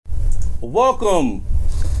Welcome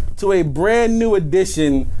to a brand new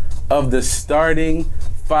edition of the Starting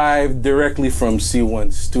Five directly from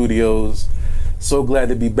C1 Studios. So glad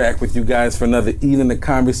to be back with you guys for another Eating the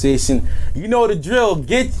Conversation. You know the drill.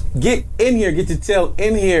 Get in here. Get your tail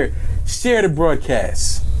in here. Share the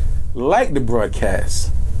broadcast. Like the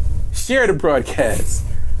broadcast. Share the broadcast.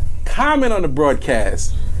 Comment on the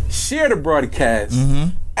broadcast. Share the broadcast.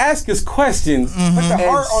 Ask us questions. Put the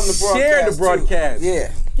heart on the broadcast. Share the broadcast. Too.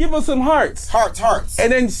 Yeah. Give us some hearts. Hearts.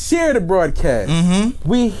 And then share the broadcast.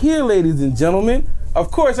 We here, ladies and gentlemen. Of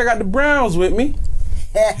course, I got the Browns with me.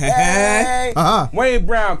 Hey. Wayne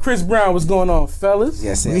Brown, Chris Brown, what's going on, fellas?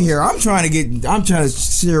 Yes, We here. I'm trying to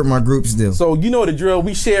share my group still. So you know the drill.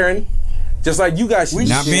 We sharing, just like you guys. We're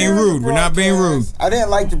not being rude. I didn't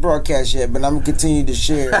like the broadcast yet, but I'm gonna continue to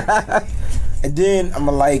share it. And then I'm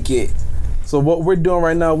gonna like it. So what we're doing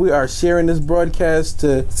right now, we are sharing this broadcast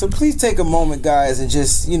to. So please take a moment, guys, and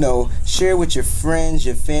just, share with your friends,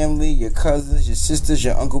 your family, your cousins, your sisters,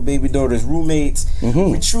 your uncle, baby daughters, roommates.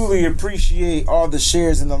 We truly appreciate all the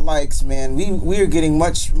shares and the likes, man. We are getting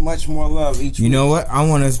much more love each week. You know what? I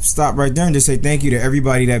want to stop right there and just say thank you to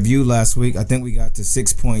everybody that viewed last week. I think we got to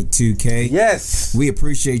 6.2K. Yes. We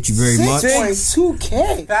appreciate you very much.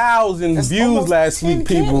 6.2K. 1,000 views last week, 10K.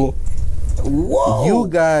 people. Whoa. You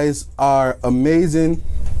guys are amazing.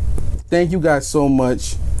 Thank you guys so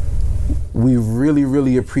much. We really,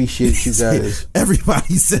 really appreciate you guys.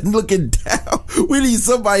 Everybody said looking down. We need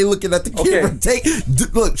somebody looking at the camera.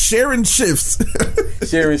 Look, sharing shifts.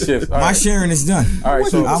 Sharing shifts. All My right. sharing is done. All right,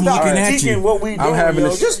 so I'm looking at you. What we doing, I'm having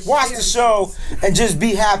yo. a- Just watch the show and just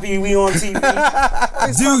be happy we on TV.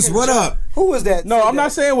 Deuce, what up? Who was that? No, I'm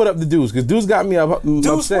not saying what up to Deuce, because Deuce got me Deuce,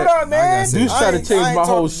 upset. what up, man? Deuce tried to change my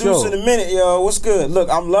whole Deuce in show. a minute, yo. What's good? Look,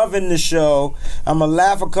 I'm loving the show. I'm gonna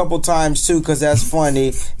laugh a couple times too, cause that's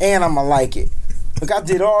funny, and I'm gonna like it. Look, I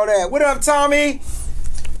did all that. What up, Tommy?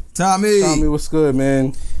 Tommy, what's good,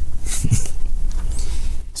 man?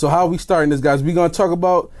 So how we starting this, guys? We gonna talk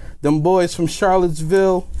about them boys from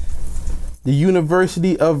Charlottesville, the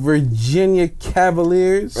University of Virginia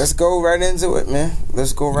Cavaliers. Let's go right into it, man.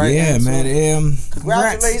 Let's go right into it. Man.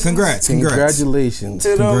 Congratulations. Congrats. Congratulations.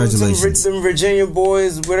 To Congratulations. them Virginia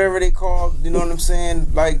boys, whatever they call, you know what I'm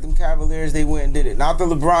saying? Like them Cavaliers, they went and did it. Not the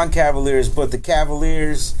LeBron Cavaliers, but the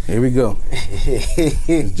Cavaliers. Here we go.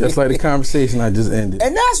 Just like the conversation I just ended.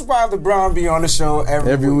 And that's why LeBron be on the show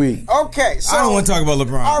every week. Okay, so I don't want to talk about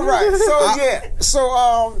LeBron. all right,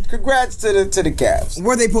 so congrats to the Cavs.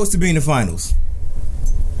 Where they supposed to be in the finals?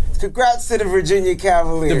 Congrats to the Virginia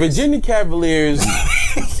Cavaliers. The Virginia Cavaliers,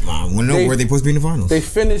 Where they supposed to be in the finals? they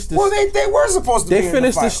finished this. Well, they were supposed to They be in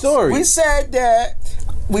finished the finals. story. We said that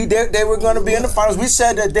they were going to be in the finals. We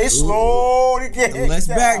said that they slowed the game Let's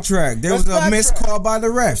down. backtrack. There was a missed call by the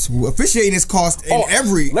refs. Officiating is cost in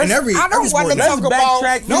every I don't every want sport. to talk about.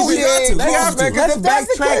 backtrack. No, we got to. We have to. Let's If that's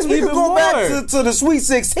the backtrack case, we even can go back more. to the Sweet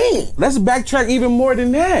 16, Let's backtrack even more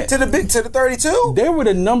than that. to the 32 They were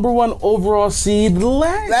the number one overall seed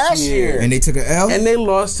last year. And they took an L. And they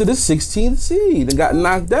lost to the 16th seed and got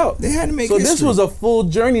knocked out. They had to make So this history. was a full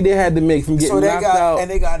journey they had to make from getting So they knocked got out and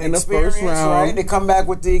they got in the experience, first round. right? They come back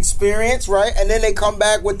with the experience, right? And then they come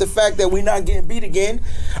back with the fact that we're not getting beat again.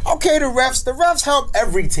 Okay, the refs help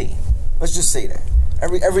every team. Let's just say that.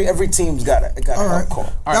 Every team's got a All right. help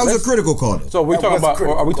call. That was a critical call. Though. So we're That talking was a about.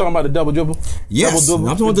 critical Are we talking about the double dribble? Yes, Double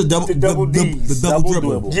I'm talking about the double Ds. the double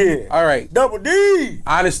dribble. Yeah. All right. Double D.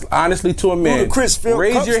 Honestly, to a man, Chris Phil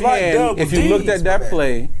raise cups your like hand double if you looked Ds, at that my man.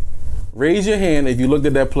 play. Raise your hand if you looked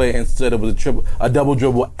at that play and said it was a double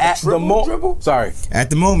dribble at the triple dribble? moment. Sorry, At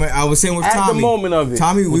the moment, I was saying with At the Tommy. moment of it.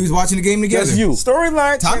 Tommy, we was watching the game together. that's you.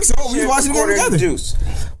 Storyline Tommy said, we was watching the game according to together. Deuce.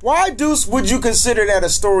 Why, Deuce, would you consider that a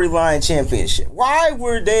storyline championship? Why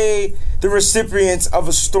were they the recipients of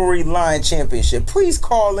a storyline championship? Please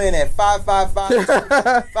call in at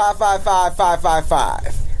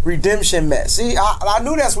 555-555-555. Redemption Mess. See, I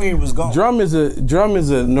knew that's where he was going. Drum is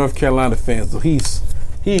a North Carolina fan, so he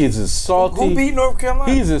is as salty. Who beat North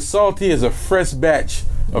Carolina? He's as salty as a fresh batch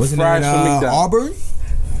of Wasn't fries it from McDonald's. Auburn?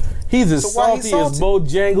 He's as So why he salty as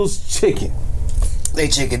Bojangles chicken. They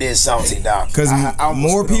chicken is salty, Doc. Because I almost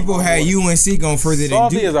more put on people my had voice. UNC going further than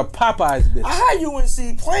Salty Duke. as a Popeyes bitch. I had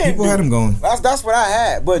UNC playing. People had Duke. him going. That's what I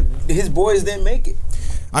had, but his boys didn't make it.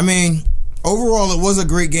 I mean, overall, it was a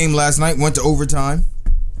great game last night. Went to overtime.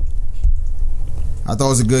 I thought it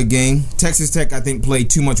was a good game. Texas Tech, I think, played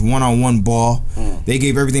too much one-on-one ball. They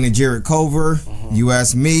gave everything to Jared Culver. You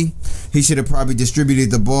ask me, he should have probably distributed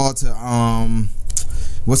the ball to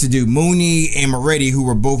what's the dude, Mooney and Moretti, who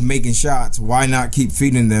were both making shots. Why not keep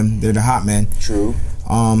feeding them? They're the hot men. True.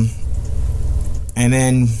 And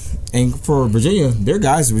then And for Virginia, their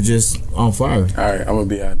guys were just on fire. All right, I'm gonna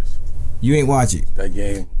be honest. You ain't watch it. That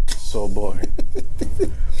game so boring.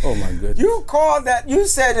 Oh my goodness. You called that. You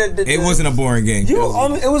said that. It wasn't a boring game. It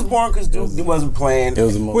was boring because Duke wasn't playing. It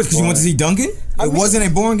was the most. What? Because you went to see Duncan? It wasn't a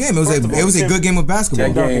boring game. It was a good game of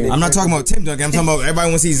basketball. Tim I'm not talking about Tim Duncan. I'm talking about everybody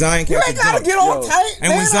want to see Zion You catch a ain't gotta dunk. get all tight.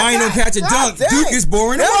 And when Zion don't catch a dunk, Duke is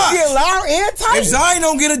boring to They get watch. loud and tight. If Zion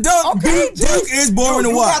don't get a dunk, Okay, Duke is boring to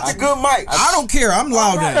you watch. got the good mic. I don't care. I'm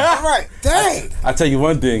loud All now. right. Dang. I tell you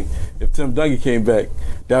one thing: if Tim Duncan came back,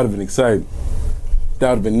 that would have been exciting. That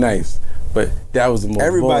would have been nice. But that was the most.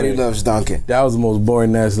 Everybody boring. loves Duncan. That was the most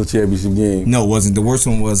boring national championship game. No, it wasn't. The worst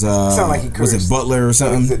one was Sound like he was it cursed. Butler or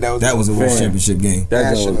something? That was the worst Fan. championship game. That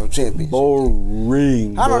game National was championship.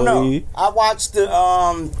 boring. I don't know. boy.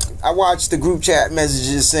 I watched the group chat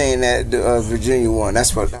messages saying that Virginia won.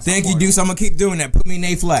 That's what. Thank you, Deuce. I'm gonna keep doing that. Put me in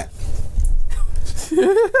A flat.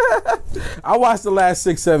 I watched the last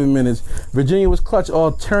 6-7 minutes. Virginia was clutch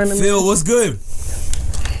all tournament. Phil, what's good?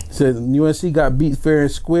 Said UNC got beat fair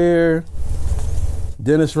and square.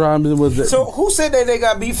 Dennis Rodman was the, So who said that they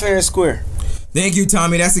got beat fair and square? Thank you,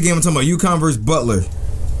 Tommy. That's the game I'm talking about. UConn versus Butler.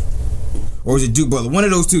 Or was it Duke Butler? One of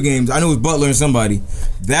those two games. I know it was Butler and somebody.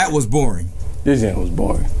 That was boring. this game was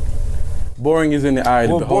boring. Boring is in the eye of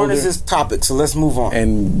the Well, beholder. boring is this topic, so let's move on.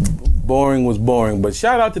 And boring was boring. But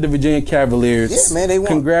shout out to the Virginia Cavaliers. Yeah, man, they won.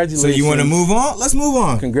 Congratulations. So you want to move on? Let's move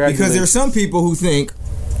on. Congratulations. Because there are some people who think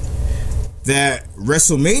that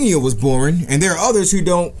WrestleMania was boring, and there are others who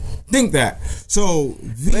don't think that. So,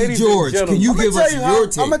 Ladies and George, gentlemen, can you give us your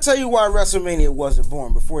take? I'm gonna tell you why WrestleMania wasn't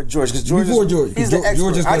born before George, because George Before is, George, he's George- the expert.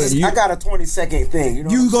 George is gonna- I got a 20-second thing. You know.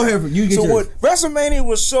 You what I'm go saying? ahead, you get So yours. what WrestleMania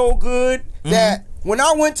was so good that when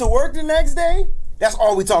I went to work the next day, that's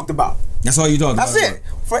all we talked about. That's all you talking That's about. it.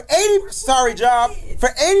 For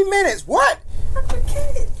 80 minutes. What?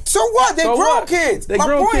 So what? They So grown what? kids. They My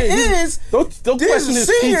grown point kids. is, Don't these question are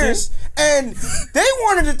his seniors, and they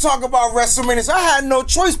wanted to talk about WrestleMania. So I had no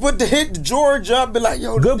choice but to hit George up, be like,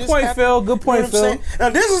 "Yo, Good this point, happened." Phil. Good You point, know what I'm Phil. saying? Now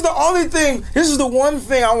this is the only thing. This is the one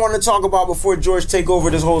thing I want to talk about before George take over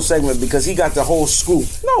this whole segment because he got the whole scoop.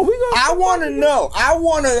 No, we gonna. I want to know. I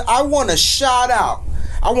want to shout out.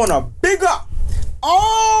 I want to big up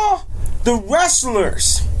all the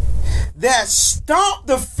wrestlers that stomped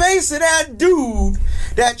the face of that dude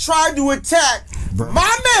that tried to attack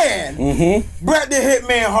my man, Bret the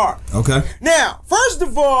Hitman Hart. Okay. Now, first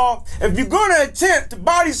of all, if you're gonna attempt to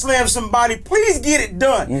body slam somebody, please get it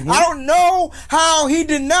done. I don't know how he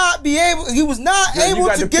did not be able. He was not Yeah, you able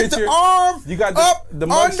got to the get picture. the arm You got the- up the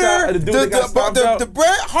mugshot under of the dude that got stomped out. the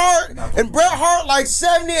Bret Hart, and Bret Hart like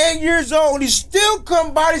 78 years old, and he still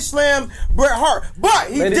couldn't body slam Bret Hart. But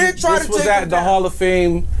he Ladies, did try this to was take at him the down. Hall of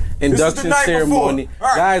Fame is the induction night ceremony. before.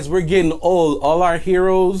 All right. Guys, we're getting old. All our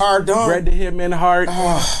heroes Are done. Bret the Hitman Hart,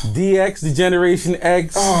 DX, the Generation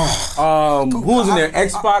X. Who's in there?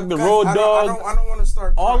 X-Pac, the Road Dogg. I don't want to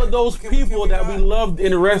start. All crying. of those Can we people that we not? loved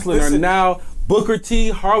in wrestling are Listen. now Booker T,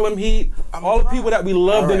 Harlem Heat. All the people that we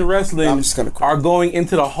loved All in right. wrestling I'm just gonna cry. are going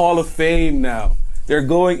into the Hall of Fame now. They're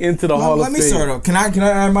going into the Hall Let of me Fame. start off. Can I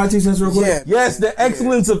add my 2 cents real quick? Yeah. Yes, the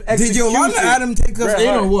excellence of Did execution. Yolanda Adam take us Bret in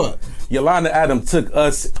Hart. or what? Yolanda Adam took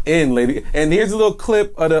us in, lady. And here's a little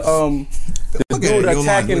clip of the Look at dude it,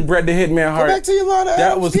 attacking Yolanda. Bret the Hitman Hart. back to Yolanda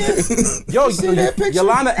That Adams, was yeah. yo. see that picture?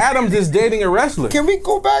 Yolanda Adams is dating a wrestler. Can we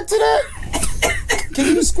go back to that? Can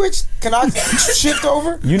you switch? Can I shift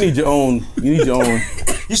over? You need your own. You need your own.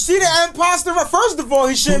 You see the imposter? First of all,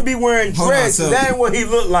 he shouldn't be wearing Hold on, dreads. so- That ain't what he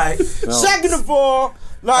looked like. Second of all,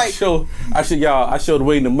 like I showed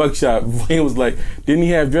Wayne the mugshot. Wayne was like, didn't he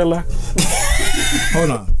have dreadlocks?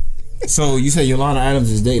 Hold on. So you said Yolanda Adams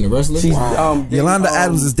is dating a wrestler? She's Yolanda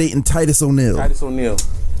Adams is dating Titus O'Neil. Titus O'Neil.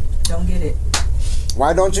 Don't get it.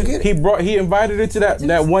 why don't you get it? He invited her to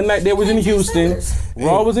that one night they was in Houston.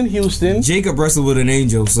 Raw was in Houston. Jacob wrestled with an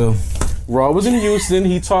angel, so Raw was in Houston.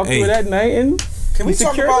 He talked to Hey. her that night and Can we he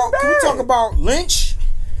talk secured the about? Can we bag. talk about Lynch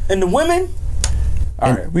and the women?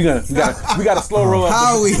 All right, we got a slow roll up.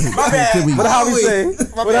 Howie. My bad. What how we say?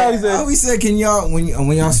 What how we say? Howie said, "Can y'all when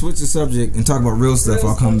y'all switch the subject and talk about real stuff,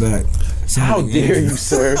 I'll come back." How dare you,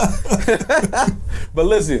 sir? But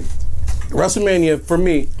listen, WrestleMania for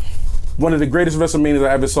me, one of the greatest WrestleManias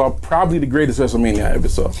I ever saw. Probably the greatest WrestleMania I ever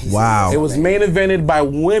saw. Wow. It was main evented by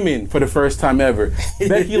women for the first time ever.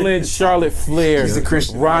 Becky Lynch, Charlotte Flair, He's a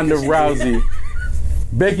Christian. Ronda Rousey.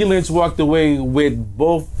 Becky Lynch walked away with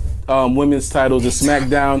both women's titles, the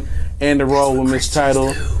SmackDown and the Raw Women's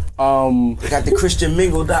title. Got the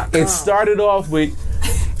ChristianMingle.com. It started off with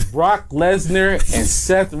Brock Lesnar and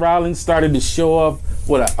Seth Rollins started to show off.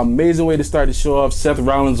 What an amazing way to start the show off. Seth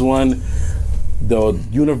Rollins won the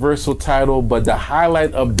Universal title, but the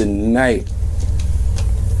highlight of the night,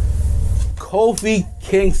 Kofi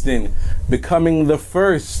Kingston becoming the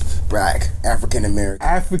first Black African American.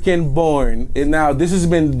 African-born. And now this has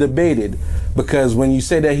been debated because when you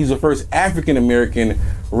say that he's the first African-American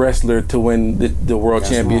wrestler to win the World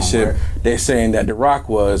Championship, wrong, right? they're saying that The Rock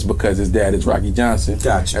was because his dad is Rocky Johnson.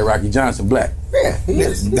 Gotcha. And Rocky Johnson black. Yeah, he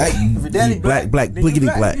is. If your daddy black, then you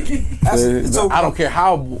bliggity black. So I don't care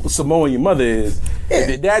how Samoan your mother is. If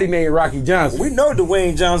your daddy named Rocky Johnson, we know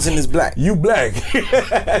Dwayne Johnson is black. you black.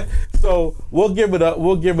 So we'll give it up.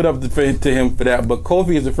 We'll give it up to him for that. But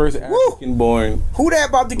Kofi is the first African-born. Who that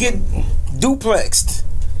about to get duplexed?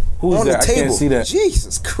 Who's on that? the table. I can't see that.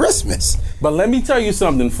 Jesus Christmas. But let me tell you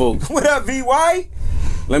something, folks. What up, VY?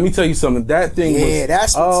 Let me tell you something. That thing was Yeah,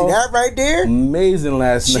 that's see that right there? amazing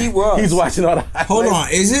last night. She was. He's watching all the highlights. Hold on,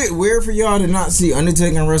 is it weird for y'all to not see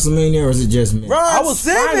Undertaker in WrestleMania, or is it just me? Ron I was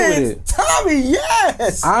fine with Simmons. it. Tommy,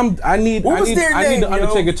 yes. I need What was their name? I need the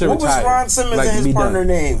Undertaker to what retire. was Ron Simmons Like, and his be done. partner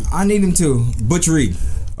name? I need him to. Butch Reed.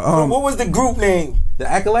 What was the group name? The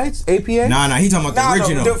Acolytes? APA? Nah, he talking about the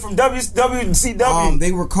original. From WCW.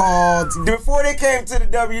 They were called. Before they came to the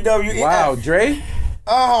WWE. Wow, Dre?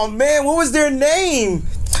 Oh man, what was their name?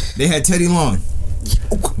 They had Teddy Long.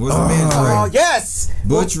 What's the man's Oh name? yes,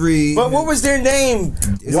 Butch Reed. but what was their name?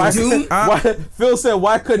 Is Why it Doom? Phil said,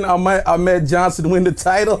 why couldn't Ahmed Johnson win the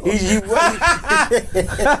title?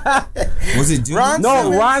 Was it Doom? Ron No,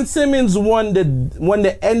 Simmons? Ron Simmons won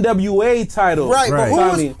the NWA title. Right, but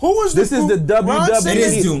Tommy, who was this the is the group? Ron WWE. Simmons?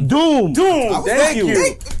 It is Doom. Doom. Doom. Thank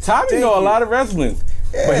you. Tommy Thank know a you. lot of wrestling.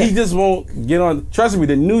 But he just won't get on. Trust me,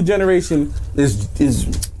 the new generation is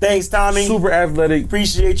Thanks, Tommy. super athletic.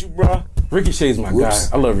 Appreciate you, bro. Ricochet's my guy.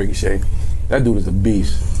 Whoops. I love Ricochet. That dude is a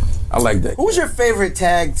beast. I like that. Who's your favorite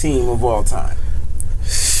tag team of all time?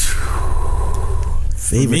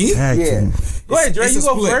 Favorite Me? tag Yeah. team. Go ahead, Dre. it's You a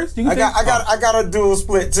go split. first. You can I got a dual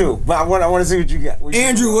split too, but I want to see what you got. What you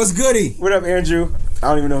Andrew, got? what's goody? What up, Andrew? I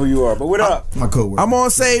don't even know who you are, but what up? My coworker. I'm gonna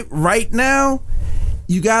say right now,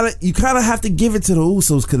 you kind of have to give it to the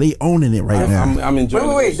Usos because they owning it right now. I'm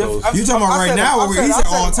enjoying Wait. the Usos. You talking about right now, or he said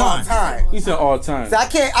all time? He said all time. So I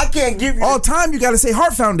can't give you All time, you got to say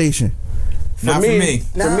Heart Foundation. Not for me.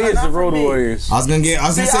 For Nah, me, it's not the for Road me. Warriors. I was gonna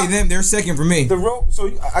See, say them. They're second for me. the road.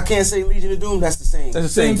 So I can't say Legion of Doom. That's the same. That's the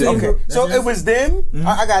same Same thing. thing. Okay, so it was them.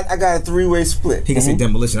 I got a 3-way split. He can say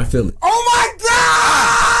demolition. I feel it. Oh my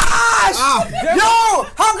gosh! Yo,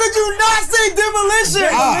 how could you not say Demolition?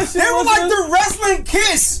 Demolition They were was like a- the wrestling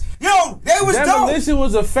Kiss. Yo, they was dope. Demolition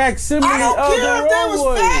was a facsimile I don't of care the if they Road was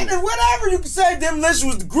Warriors. fat and whatever. You can say Demolition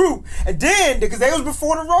was the group, and then because they was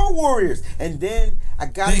before the Road Warriors, and then I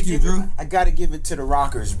gotta Thank you, give Drew. it. I gotta give it to the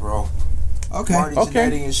Rockers, bro. Okay. Marty Okay.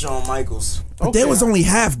 Jannetty and Shawn Michaels. But they was only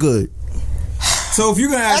half good. So if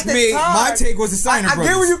you're gonna ask At the me, time, my take was the Steiner I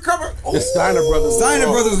brothers. get where you coming. The Steiner brothers. Steiner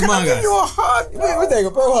brothers was Can my I give guys. you a hug? We're taking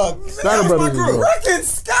a bro hug. Steiner brothers was dope. Rick and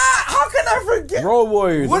Scott. How can I forget? Road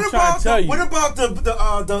Warriors. What I'm trying about to tell you. what about the British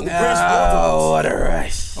Oh, what a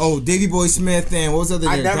rush. Oh, Davey Boy Smith and what was the other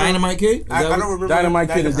I name? never- Dynamite Kid? Is I that don't what- remember. Dynamite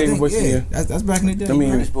Kid and David Boy Yeah, Smith. that's back in the day. I mean,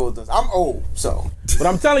 British Bulldogs. I'm old, so. but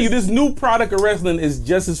I'm telling you, this new product of wrestling is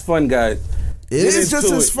just as fun, guys. It is just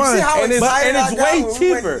into as it. fun. You see how And it's excited I got way when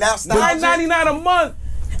we went cheaper. nostalgic? $9.99 a month.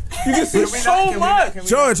 You can see so much.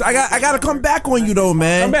 George, I got to come back on you though,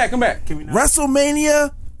 man. Come back.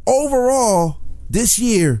 WrestleMania overall this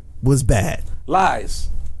year was bad. Lies.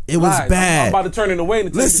 It was Lies. bad. I'm about to turn it away and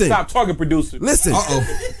tell you Listen. to stop talking, producer. Listen,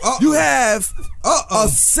 Uh-oh. you have a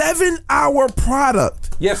 7-hour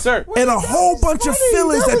product Yes, sir. and a whole bunch of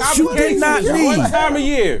fillers that you did not One need. time a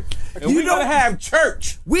year. And You we gotta don't- have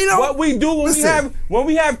church. We don't- What we do Listen. when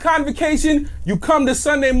we have convocation, you come to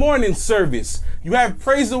Sunday morning service. You have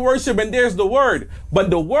praise and worship, and there's the word. But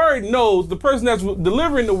the word knows, the person that's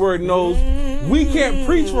delivering the word knows, we can't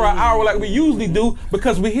preach for an hour like we usually do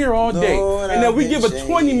because we're here all day. Lord, And then I've we been give a changed.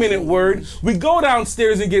 20-minute word. We go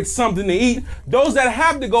downstairs and get something to eat. Those that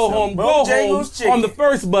have to go home, go home Bojangles chicken. on the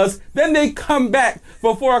first bus. Then they come back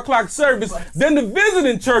for 4 o'clock service. Then the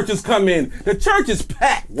visiting churches come in. The church is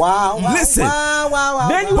packed. Wow. Listen. Wow.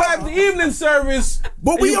 Then you have the evening service.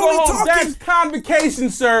 But and we you go only home. talking- That's convocation,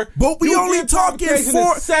 sir. But we You only get talking convocation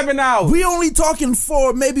for- in 7 hours. We only talking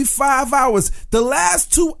 4, maybe 5 hours. The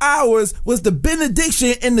last 2 hours was the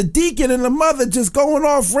benediction and the deacon and the mother just going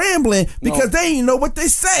off rambling because they ain't know what they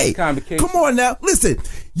say. Convocation. Come on now, listen.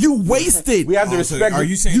 You wasted. We have to Oh, so respect. are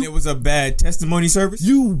you saying it was a bad testimony service?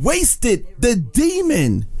 You wasted the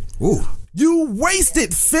demon. Ooh. You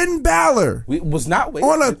wasted Finn Balor We was not waiting.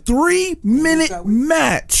 on a 3-minute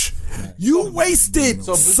match You wasted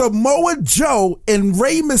Samoa Joe and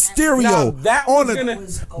Rey Mysterio Now, that on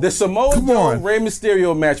was the Samoa Come Joe on. Rey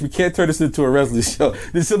Mysterio match. We can't turn this into a wrestling show.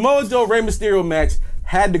 The Samoa Joe Rey Mysterio match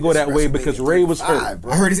had to go that way because Rey was hurt.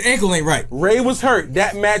 I heard his ankle ain't right. Rey was hurt.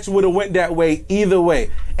 That match would have went that way either way.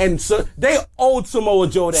 And so they owed Samoa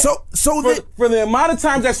Joe that. For the amount of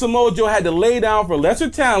times that Samoa Joe had to lay down for lesser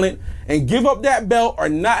talent and give up that belt or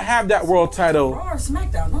not have that world title. Raw or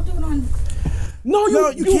SmackDown. Don't do it on. No,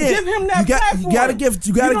 you can't. give him that platform. You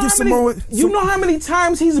gotta give Samoa. You know how many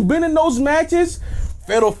times he's been in those matches?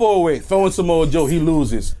 Fatal 4-way, throwing Samoa Joe, he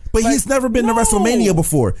loses. But he's never been to WrestleMania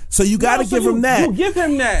before, so you got to give him that. You give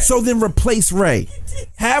him that. So then replace Rey.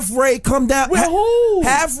 Have Rey come down. With who?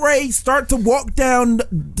 Have Rey start to walk down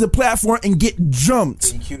the platform and get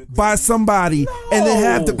jumped by somebody, and then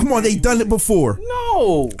have the. Come on, they done it before.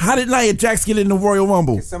 No. How did Nia Jax get in the Royal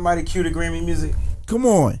Rumble? Can somebody cue the Grammy music Come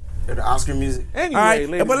on. or the Oscar music? Anyway, All right,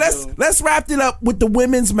 ladies but and gentlemen. let's wrap it up with the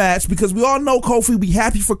women's match because we all know Kofi. We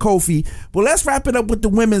happy for Kofi, but let's wrap it up with the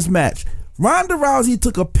women's match. Ronda Rousey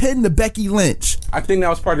took a pin to Becky Lynch. I think that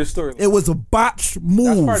was part of the storyline. It was a botched move.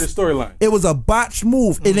 That's part of the storyline. It was a botched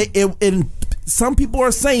move, and some people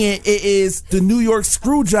are saying it is the New York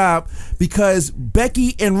screw job because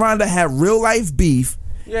Becky and Ronda had real life beef,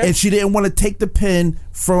 and she didn't want to take the pin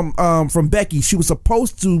from Becky. She was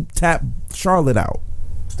supposed to tap Charlotte out.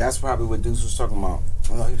 That's probably what Deuce was talking about.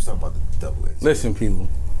 Oh, no, he was talking about the double edge. Listen, people.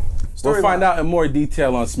 We'll find out in more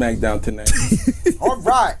detail on SmackDown tonight. All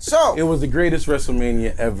right, so It was the greatest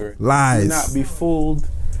WrestleMania ever. Lies. Do not be fooled.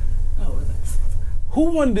 Who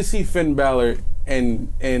wanted to see Finn Balor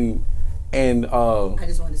and I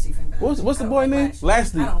just wanted to see Finn Balor. what's the boy name?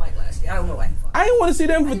 Lashley. I don't like Lashley. I don't know why he fought. I didn't want to see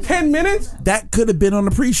them for 10 minutes. That could have been on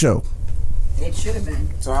the pre-show. It should have been.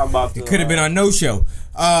 So how about the It could have been on no show.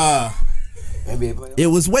 NBA playoffs? It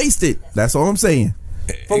was wasted. That's all I'm saying.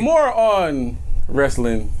 For more on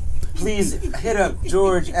wrestling, Please hit up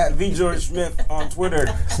George at VGeorgeSmith on Twitter.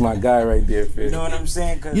 it's my guy right there, Fitz. You know what I'm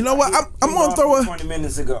saying? 'Cause You know what? I I'm gonna throw a 20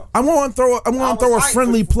 minutes ago. I'm gonna throw a hyped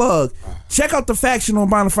friendly for- plug. Check out the Faction on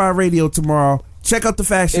Bonafide Radio tomorrow. Check out the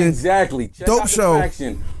Faction. Exactly. Check Dope out show. The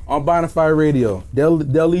Faction on Bonafide Radio. They'll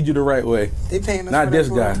lead you the right way. They paying us Not for this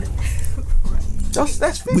that guy.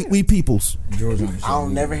 That's fair. We peoples. I'll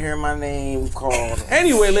never hear my name called.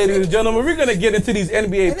 Anyway, ladies and gentlemen, we're gonna get into these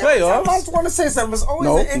NBA I playoffs. just want to say something. It's always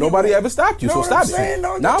No, an anyway. nobody ever stopped you, Know so what stop I'm saying? it.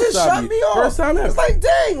 No, Now you just stop shut you. me off. First time ever. It's like,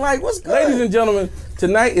 dang, like, what's good? Ladies and gentlemen,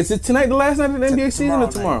 tonight is it tonight the last night of the NBA season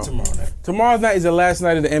or tomorrow? Tomorrow night. Tomorrow's night is the last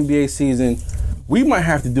night of the NBA season. We might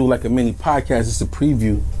have to do like a mini podcast just a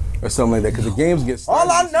preview or something like that because the games get started.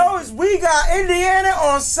 All I know is we got Indiana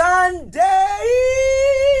on Sunday.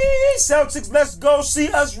 Celtics, let's go see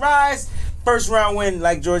us rise. First round win,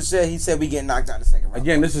 like George said. He said we get knocked out in the second round.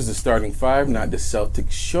 Again, this is the starting five, not the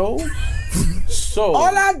Celtics show. So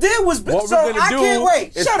all I did was what so we're gonna I do can't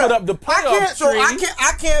wait. is Shut put up. up the I playoff can't. So I tree.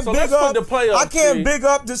 can't So big let's put up the playoff I can't tree. big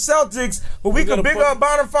up the Celtics, but we We're can gonna big put- up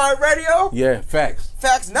Bonafide Radio. Yeah, facts.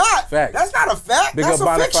 Facts not. Facts. That's not a fact. Big That's up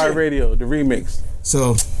a Bonafide fiction. Radio, the remix.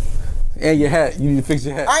 So And your hat. You need to fix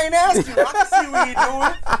your hat. I ain't asked you. I can see what you're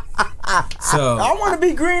doing. I want to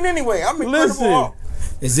be green anyway. I'm incredible. Listen.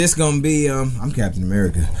 is this gonna be? I'm Captain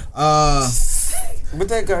America. But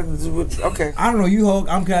that guy, okay. I don't know. You Hulk.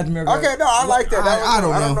 I'm Captain America. Okay, no, I like that. I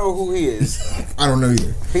don't know. I don't know who he is. I don't know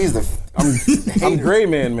either. He's the I'm Gray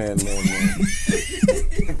Man.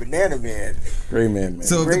 banana man. Gray Man.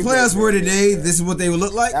 So if the Great playoffs man. were today, this is what they would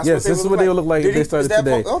look like. That's Yes, what this is what they would look like if they started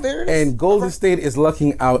today. Oh, there it is. And Golden State is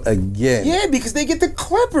lucking out again. Yeah, because they get the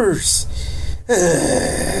Clippers.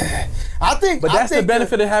 I think. But that's I think the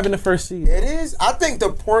benefit of having the first seed. It is. I think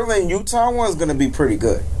the Portland Utah one is going to be pretty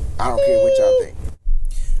good. I don't care what y'all think.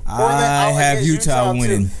 Portland I out have against Utah too.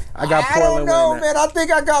 winning. I got I Portland don't know, winning that. man. I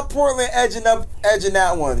think I got Portland edging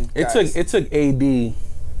that one. It took AD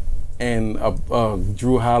and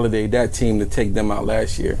Drew Holiday, that team, to take them out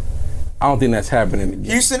last year. I don't think that's happening again.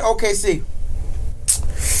 Houston, OKC.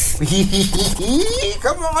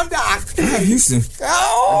 Come on, Doc. I have Houston.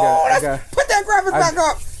 Oh, I got- put that graphic back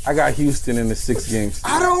up. I got Houston in the 6 games.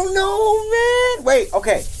 I don't know, man. Wait.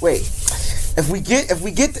 If we get a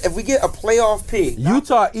playoff pick,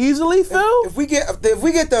 Utah easily, Phil? if we get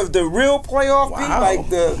the real playoff pick, Wow. like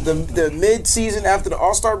the mid season after the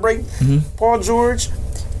All-Star break, Paul George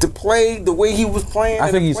to play the way he was playing. I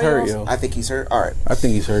in think the he's hurt, playoffs, yo. I think he's hurt. All right. I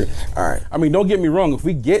think he's hurt. All right. I mean, don't get me wrong. If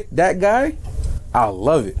we get that guy, I'll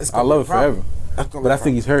love it. It's I'll gonna love be it a problem. forever. That's gonna be But a I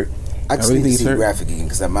think he's hurt. I just really need to think see he's the hurt. graphic again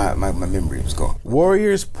because my memory was gone.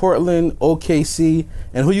 Warriors, Portland, OKC.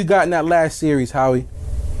 And who you got in that last series, Howie?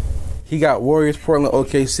 He got Warriors, Portland,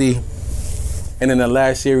 OKC. and then the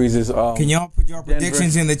last series is Can y'all put your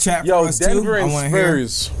predictions in the chat for us Denver too? and I want to hear.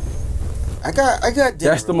 Spurs. I got Denver.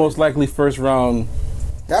 That's the most likely first round.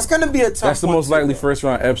 That's gonna be a tough. That's the one most too, likely though. first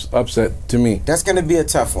round upset to me. That's gonna be a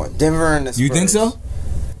tough one. Denver and the Spurs. You think so?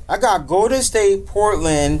 I got Golden State,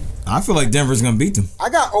 Portland. I feel like Denver's gonna beat them. I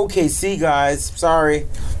got OKC, guys. Sorry.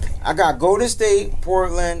 I got Golden State,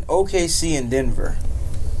 Portland, OKC, and Denver.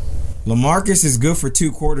 LaMarcus is good for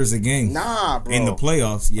 2 quarters a game. Nah, bro. In the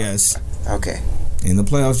playoffs, yes. Okay. In the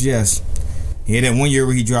playoffs, yes. He had that one year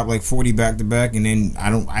where he dropped like 40 back to back, and then I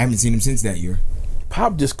haven't seen him since that year.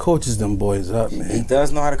 Pop just coaches them boys up, He man.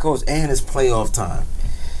 does know how to coach, and it's playoff time.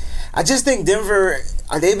 I just think Denver,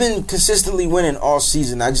 they've been consistently winning all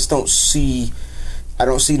season. I don't see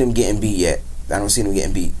them getting beat yet. I don't see them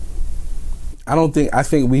getting beat. I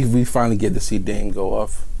think we finally get to see Dame go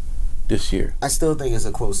off this year. I still think it's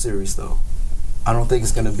a close series, though. I don't think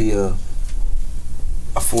it's going to be a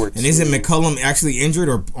 4-2. And isn't McCollum actually injured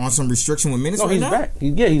or on some restriction with minutes No, right he's now? back.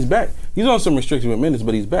 He's back. He's on some restriction with minutes,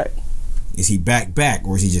 but he's back. Is he back,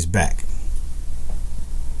 or is he just back?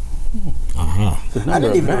 I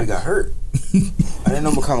didn't even know he got hurt. I didn't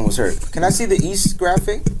know McCollum was hurt. Can I see the East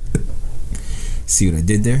graphic? See what I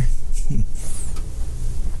did there?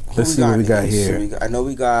 Let's see what we got here. I know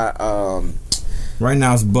we got. Right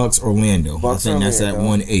now it's Bucks Orlando. Bucks, I think that's at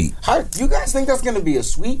Orlando. 1-8. How do you guys think that's going to be a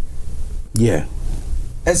sweep? Yeah.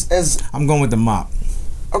 As I'm going with the mop.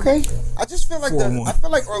 okay, I just feel like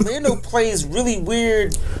 4-1. Orlando plays really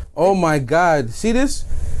weird. Oh my God. See this?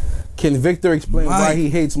 Can Victor explain why Mike. he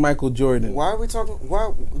hates Michael Jordan? Why are we talking?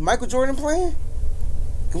 Why Michael Jordan playing?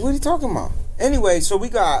 What are you talking about? Anyway, so we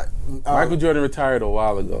got Michael Jordan retired a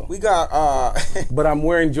while ago. We got But I'm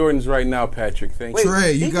wearing Jordans right now, Patrick. Thank Wait, you.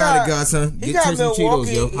 Trey, you he got it, godson. he Get got Trey some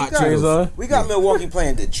Milwaukee. Cheetos, yo. he Hot got- Cheetos. We got Milwaukee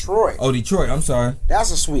playing Detroit. Oh, Detroit. I'm sorry.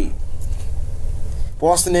 That's a sweep.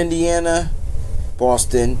 Boston, Indiana,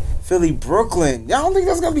 Boston, Philly, Brooklyn. Y'all don't think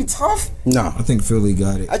that's gonna be tough? No. I think Philly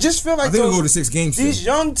got it. I just feel like I think we'll those- go to 6 games. These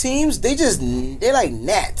Still. young teams, they're like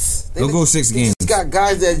gnats. They'll go 6 games. Just got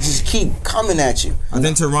guys that just keep coming at you. I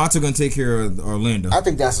think Toronto gonna take care of Orlando. I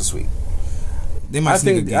think that's a sweep. They might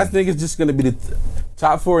sneak a game. I think it's just going to be the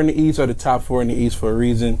top 4 in the East or the top 4 in the East for a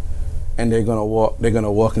reason, and they're going to walk. They're going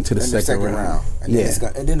to walk into the In the second round. And then,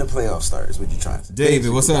 and then the playoff starts. What you trying to say?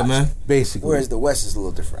 David, what's up, man? Basically. Whereas the West is a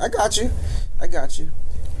little different. I got you.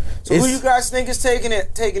 So who you guys think is taking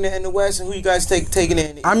it in the West, and who you guys taking it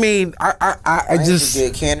in the East? I mean, I just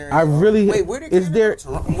forget Canner. I really Wait, where did is Canner there? go?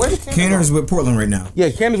 Toronto? Where did Canner Canner's go? with Portland right now.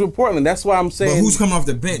 Yeah, Candace with Portland. That's why I'm saying. But who's coming off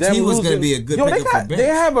the bench? them He was going to losing- be a good Yo, pickup for bench. they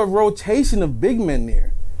have a rotation of big men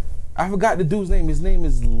there. I forgot the dude's name. His name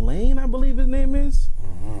is Lane, I believe his name is.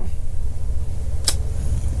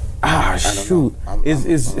 Shoot,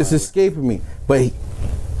 it's escaping me. But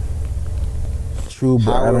true,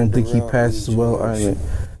 but I don't think he Howard, passes Darrell, well. Lee George.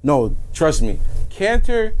 No, trust me.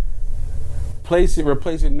 Cantor replacing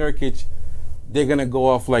Nurkic. They're gonna go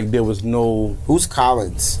off like there was no. Who's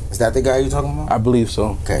Collins? Is that the guy you're talking about? I believe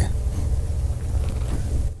so. Okay.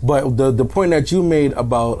 But the point that you made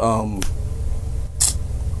about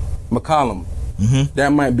McCollum, that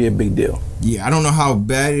might be a big deal. Yeah, I don't know how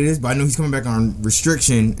bad it is, but I know he's coming back on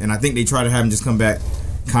restriction, and I think they try to have him just come back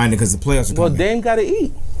kind of because the playoffs are Well, coming back. Dame got to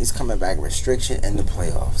eat. He's coming back restriction in the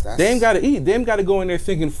playoffs. That's Dame got to eat. Dame got to go in there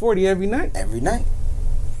thinking 40 every night. every night.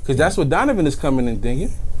 Because that's what Donovan is coming in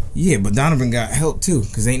thinking. Yeah, but Donovan got help too,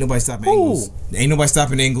 because ain't nobody stopping Who? Ingles. Ain't nobody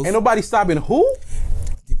stopping Ingles. Ain't nobody stopping who?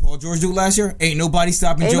 Did Paul George do it last year? Ain't nobody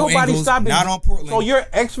stopping Ain't Joe nobody Ingles. stopping. Not on Portland. So your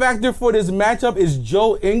X factor for this matchup is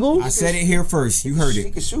Joe Ingles? I said it here first. You heard He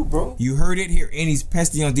it. can shoot, bro. You heard it here. And he's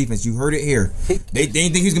pesty on defense. You heard it here. They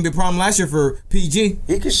didn't think he was going to be a problem last year for PG.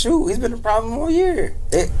 He can shoot. He's been a problem all year.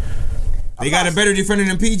 They got a better defender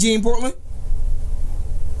than PG in Portland?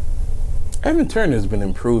 Evan Turner's been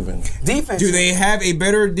improving. Defense. Do they have a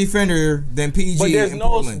better defender than PG But in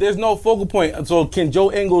Portland? there's no focal point. So can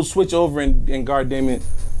Joe Ingles switch over and guard Dame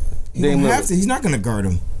He don't have Lillard? to. He's not going to guard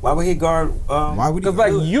him. Why would he guard? Why would he?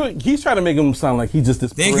 Because he's trying to make him sound like he's just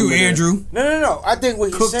this. Thank you, perimeter. Andrew. No. I think what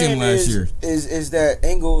he's Cooked him saying last year. is that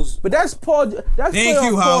Ingles. But that's Paul. That's Thank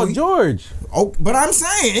you, Paul Howie. George. Oh, but I'm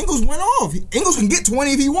saying Ingles went off. Ingles can get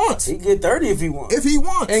 20 if he wants. He can get 30 if he wants. If he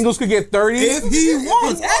wants. Ingles could get 30 If he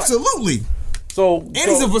wants. Absolutely. And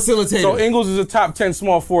he's a facilitator. So Ingles is a top 10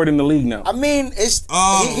 small forward in the league now. I mean, it's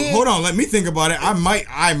Hold on, let me think about it. I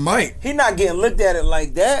might. He not getting looked at it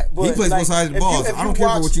like that. But He plays both sides of the if ball. I don't care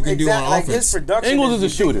what you can do on like offense. His production Ingles is a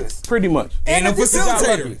shooter, ridiculous. pretty much. And a I think he got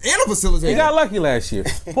facilitator. He got lucky last year.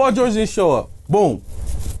 Paul George didn't show up. Boom.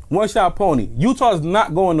 One shot pony. Utah's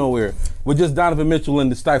not going nowhere with just Donovan Mitchell in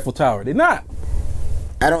the Stifle Tower. They're not.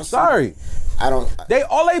 I don't. Sorry.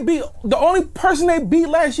 The only person they beat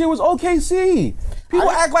last year was OKC. People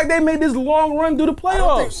act like they made this long run through the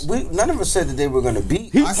playoffs. None of us said that they were going to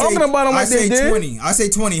beat. He's talking about them like they did. 20. I say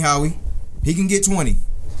 20, Howie. He can get 20.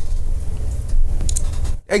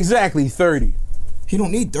 Exactly, 30. He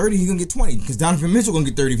don't need 30. He gonna get 20 because Donovan Mitchell gonna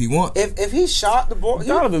get 30 if he want. If he shot the ball,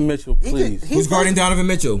 Donovan Mitchell, please. Who's guarding Donovan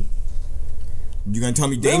Mitchell? You gonna tell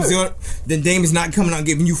me Dame's going? Then Dame is not coming out and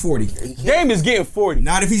giving you 40. Dame is getting 40.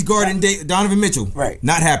 Not if he's guarding Donovan Mitchell. Right.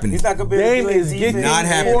 Not happening. He's not gonna be able to play defense. Not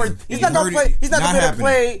happening. He's not gonna play. He's not gonna be able to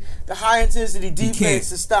play the high intensity defense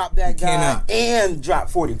to stop that guy and drop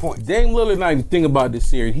 40 points. Dame Lillard not even thinking about this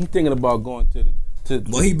series. He's thinking about going to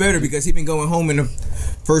well, he better because he been going home in the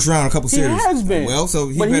first round a couple series. He has been. Well, so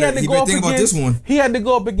he better think about this one. He had to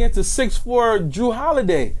go up against a 6'4" Drew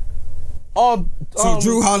Holiday. So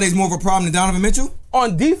Drew Holiday's more of a problem than Donovan Mitchell?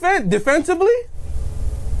 On defensively?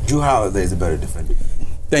 Drew Holiday's a better defender.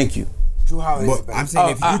 Thank you. Drew Holiday's a better I'm saying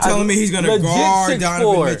if you're telling me he's going to guard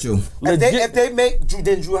Donovan Mitchell. If they make,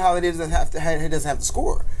 then Drew Holiday doesn't have to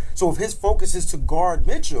score. So if his focus is to guard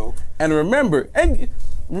Mitchell. And remember,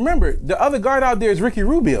 the other guard out there is Ricky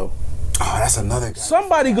Rubio. Oh, that's another guy.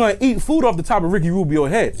 Somebody gonna eat food off the top of Ricky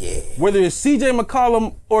Rubio's head. Yeah. Whether it's CJ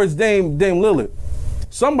McCollum or it's Dame Lillard.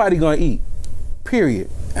 Somebody gonna eat. Period.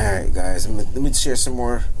 All right, guys. Let me share some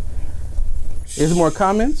more. Is there more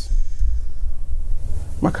comments?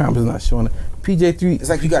 My comments not showing it. PJ3. It's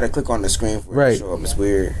like you gotta click on the screen for it to show up. It's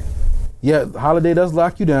weird. Yeah, Holiday does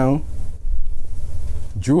lock you down.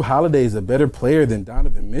 Drew Holiday is a better player than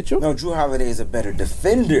Donovan Mitchell? No, Drew Holiday is a better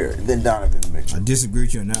defender than Donovan Mitchell. I disagree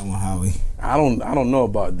with you on that one, Howie. I don't know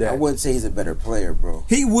about that. I wouldn't say he's a better player, bro.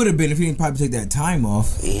 He would have been if he didn't probably take that time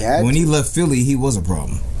off. He had when he left Philly, he was a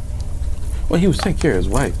problem. Well, he was taking care of his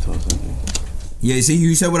wife. Yeah, you see,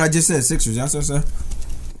 you said what I just said, Sixers. That's what I said.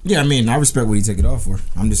 Yeah, I mean, I respect what he took it off for.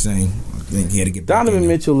 I'm just saying, I think he had to get back Donovan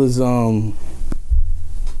Mitchell is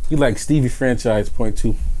he like Stevie Franchise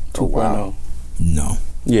 .2. Oh, wow. No.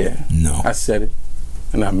 Yeah. No. I said it.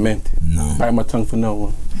 And I meant it. No. Bite my tongue for no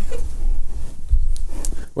one.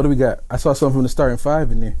 What do we got? I saw something from the starting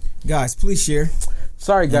five in there. Guys, please share.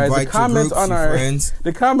 Sorry, guys. Invite The comments your groups, on our friends.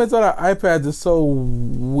 the comments on our iPads are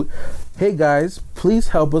so. Hey guys, please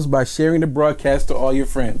help us by sharing the broadcast to all your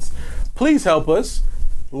friends. Please help us.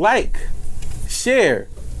 Like, share,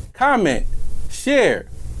 comment, share.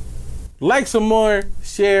 Like some more,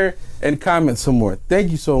 share, and comment some more.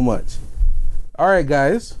 Thank you so much. All right,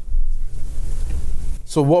 guys.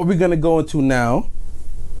 So what we're gonna go into now?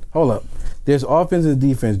 Hold up. There's offense and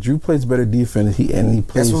defense. Drew plays better defense. He plays.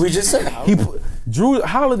 That's what we just said. Drew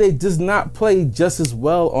Holiday does not play just as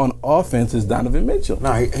well on offense as Donovan Mitchell.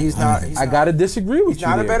 No, he's not. I gotta disagree with you.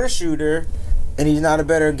 He's not a better shooter, and he's not a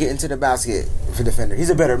better get into the basket for defender. He's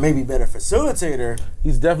a maybe better facilitator.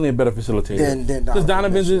 He's definitely a better facilitator than because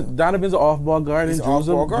Donovan's an off-ball guard and Drew's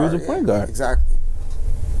a point guard. Exactly.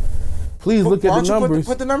 Please look at the numbers.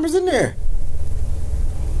 Put the numbers in there.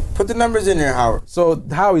 Put the numbers in there, Howard. So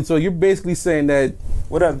Howie, so you're basically saying that.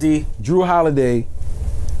 What up, D? Drew Holiday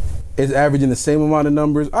is averaging the same amount of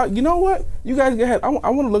numbers. You know what? You guys go ahead. I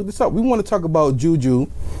want to look this up. We want to talk about Juju.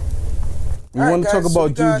 We want to talk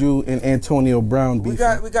about Juju and Antonio Brown beef.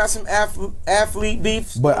 We got some athlete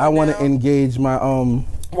beefs. But I want to engage my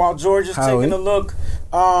while George is taking a look,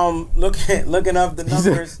 looking up the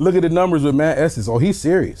numbers. Look at the numbers with Matt Estes. Oh, he's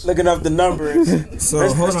serious. Looking up the numbers. So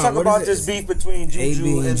let's talk about this beef between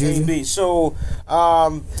Juju and AB. So,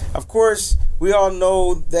 of course, we all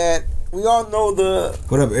know the.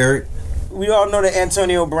 What up, Eric? We all know that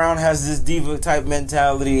Antonio Brown has this diva type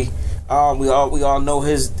mentality. We all know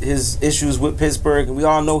his issues with Pittsburgh, and we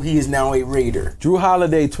all know he is now a Raider. Drew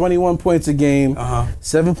Holiday, 21 points a game,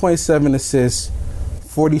 7.7 assists,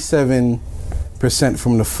 47%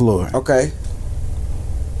 from the floor. Okay.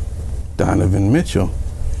 Donovan Mitchell.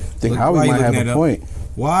 I think Howie might have a point.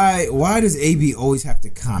 Why does AB always have to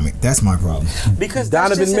comment? That's my problem. Because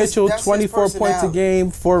Donovan Mitchell, 24 points a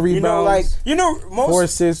game, 4 rebounds, 4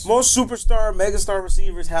 assists. Most superstar, megastar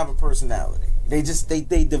receivers have a personality. They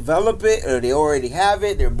develop it, or they already have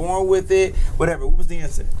it. They're born with it. Whatever. What was the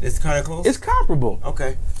answer? It's kind of close. It's comparable.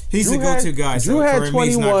 Okay. He's the go-to guy. Drew had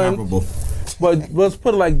 21. But let's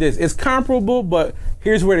put it like this: it's comparable, but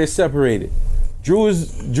here's where they're separated.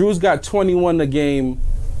 Drew's got 21 a game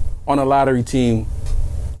on a lottery team.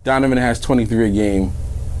 Donovan has 23 a game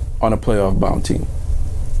on a playoff bound team.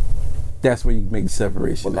 That's where you make the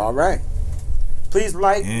separation. Well, all right. Please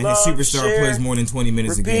like, and love, his superstar share, plays more than 20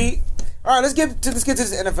 minutes repeat. a game. All right, let's get to this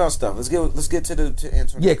NFL stuff. Let's get to Antonio.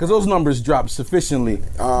 Yeah, because those numbers drop sufficiently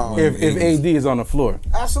if AD is on the floor.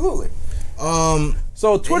 Absolutely.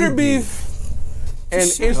 So Twitter beef. and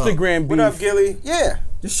Instagram beef. What up, Gilly? Yeah.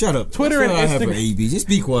 Just shut up. Twitter That's and all I have for Instagram. AB. Just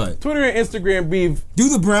be quiet. Twitter and Instagram beef. Do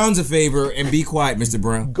the Browns a favor and be quiet, Mr.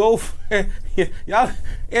 Brown. Go for y'all.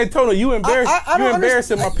 Antonio, you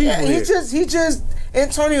embarrassing my people here. He just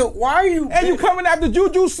Antonio, why are you? And you coming after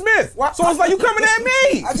Juju Smith? Why- So it's like you coming at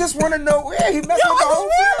me. I just want to know where he messed Yo, with the I whole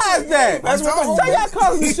just realized that. That's what the whole Tell y'all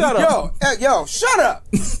calling me shut up. Yo, shut up.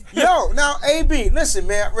 Yo, now AB, listen,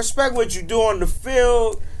 man, respect what you do on the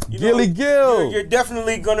field. You know, Gilly Gill. You're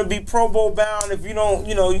definitely gonna be Pro Bowl bound if you don't,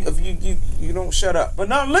 if you don't shut up. But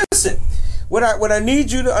now listen, what I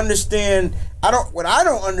need you to understand, what I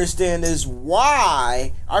don't understand is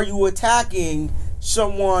why are you attacking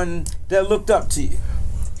someone that looked up to you?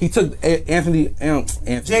 He took Anthony.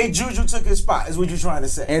 Jay Juju took his spot, is what you're trying to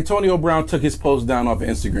say. Antonio Brown took his post down off of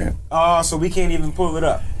Instagram. Oh, so we can't even pull it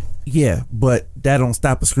up. Yeah, but that don't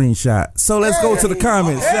stop a screenshot. So let's go to the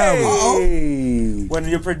comments, shall we? Hey. When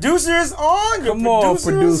your producer is on, your Come on,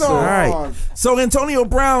 producer is producer. on. All right. So Antonio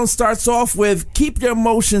Brown starts off with keep your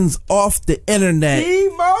emotions off the internet.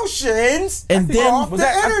 Emotions. And then- off Was the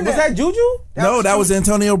that internet. Juju? That was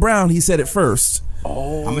Antonio Brown. He said it first.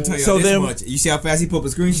 I'm gonna tell you So this then- much. You see how fast he put up a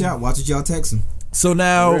screenshot? Watch what y'all text him. So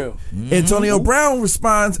now For real. Antonio Brown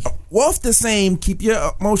responds off the same keep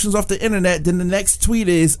your emotions off the internet. Then the next tweet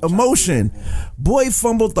is emotion. Boy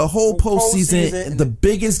fumbled the whole postseason, the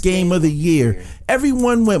biggest game of the year.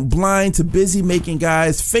 Everyone went blind to busy making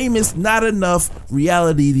guys famous, not enough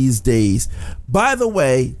reality these days. By the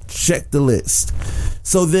way, check the list.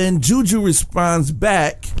 So then Juju responds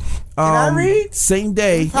back. Can I read? Same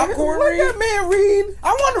day. Popcorn Let read? that man read.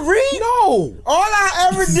 I want to read. No. All I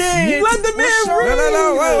ever did. You let the man was show read.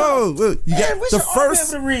 you. Whoa. You Man, got we the should all be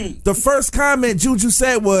first. able to read. The first comment Juju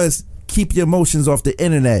said was, keep your emotions off the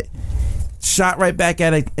internet. Shot right back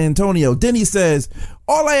at Antonio. Then he says,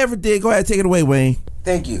 all I ever did, go ahead, take it away, Wayne.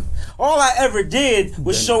 Thank you. All I ever did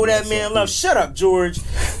was show that man love. Shut up, George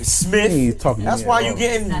Smith. He ain't talking to That's me why at you all.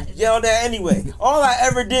 getting yelled at anyway. All I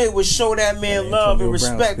ever did was show that man love and Antonio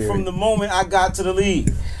Brown respect spirit. from the moment I got to the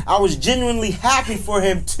league. I was genuinely happy for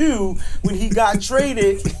him too when he got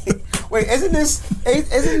traded. Wait, isn't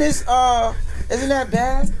that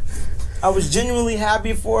bad? I was genuinely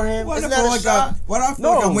happy for him. Isn't that a shot? Why do I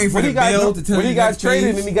feel like I'm waiting for when the he got, bill to tell when you he got next traded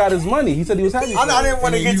page? and he got his money, he said he was happy. I didn't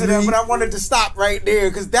want to And get you to that, read- but I wanted to stop right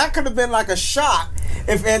there because that could have been like a shot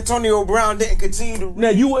if Antonio Brown didn't continue to read.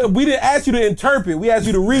 Now we didn't ask you to interpret. We asked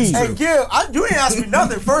you to read. Hey, Gil, you didn't ask me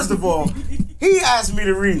nothing, first of all. He asked me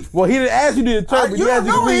to read. Well, he didn't ask you to interpret. You he don't asked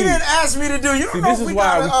you know to what he read. didn't ask me to do. You don't See, know this if is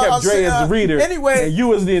why we kept Dre as the reader Anyway, and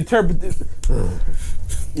you as the interpreter.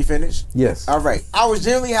 you finished? Yes. All right. I was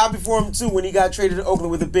genuinely happy for him, too, when he got traded to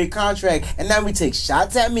Oakland with a big contract. And now we take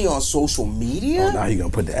shots at me on social media? Now he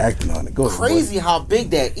gonna put the acting on it. Go ahead, Crazy how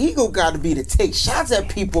big that ego got to be to take shots at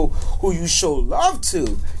people who you show love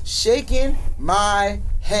to. Shaking my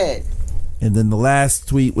head. And then the last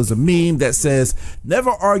tweet was a meme that says, never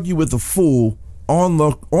argue with a fool.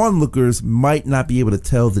 Onlookers might not be able to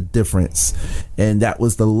tell the difference. And that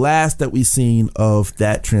was the last that we seen of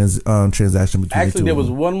that transaction between the Actually, two there of was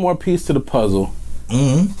them. one more piece to the puzzle.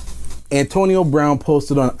 Mm-hmm. Antonio Brown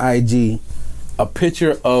posted on IG a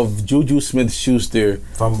picture of Juju Smith-Schuster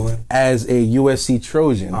Fumbling. as a USC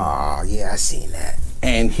Trojan. Oh, yeah, I seen that.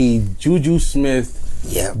 And Juju Smith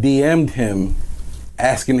Yep. DM'd him,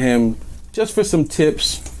 asking him just for some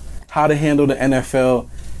tips how to handle the NFL.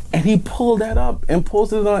 And he pulled that up and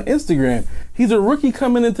posted it on Instagram. He's a rookie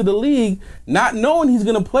coming into the league, not knowing he's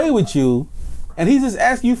gonna play with you, and he's just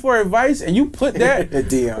asking you for advice, and you put that.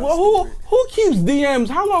 DMs. Well, who keeps DMs?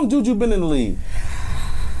 How long Juju been in the league?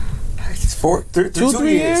 It's 3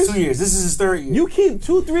 years? 2 years. This is his third year. You keep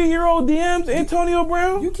 2-3-year-old DMs, Antonio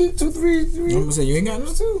Brown? You keep 2, 3 I'm years. saying you ain't got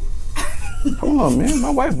no two. Come on, man. My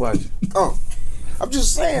wife watching. Oh, I'm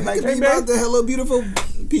just saying, like, It could be about the Hello Beautiful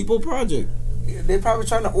People project. they probably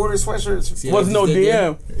trying to order sweatshirts. See Was how I no just did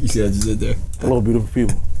there? DM. You see, I just did there. Hello, beautiful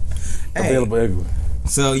people. Hey. Available everywhere.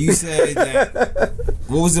 So you said that.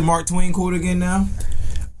 What was the Mark Twain quote again? Now.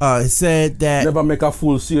 It said that Never make a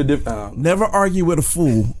fool see a different. never argue with a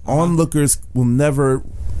fool. Onlookers will never.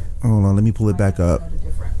 Hold on, let me pull it back up.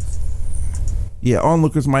 Yeah,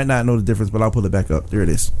 onlookers might not know the difference, but I'll pull it back up. There it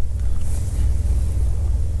is.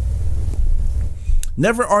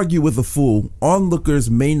 Never argue with a fool. Onlookers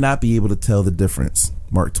may not be able to tell the difference.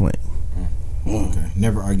 Mark Twain. Okay.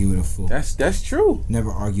 Never argue with a fool. That's true. Never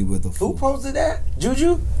argue with a Who fool. posted that?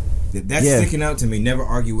 Juju? That's Yeah. sticking out to me. Never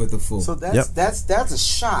argue with a fool. So that's Yep. that's a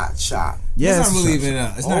shot. Yeah, it's not really even.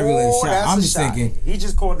 It's not really a shot. That's I'm a just shot. thinking. He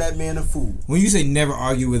just called that man a fool. When you say never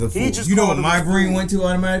argue with a fool, just you know called what him my a brain fool. went to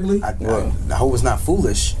automatically? I hope it's not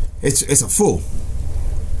foolish. It's a fool.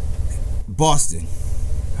 Boston.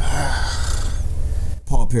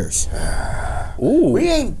 Paul Pierce. Ooh. We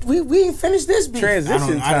ain't finished this beef.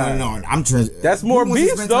 Transition I don't know. That's more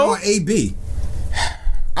beef, though. AB.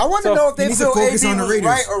 I want to So know if he they needs to feel focus AB on the was Raiders.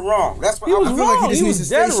 right or wrong. That's what He was I I feel feel wrong. like he just He needs to was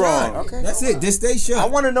stay dead shut. wrong. Okay. That's it. Just stay shut. I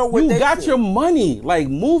want to know what You they got feel. your money. Like,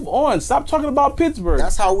 move on. Stop talking about Pittsburgh.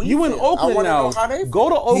 That's how we You in feel. I Oakland wanna now. know how they feel. Go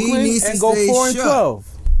to Oakland needs to and go stay 4-12.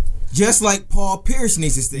 Just like Paul Pierce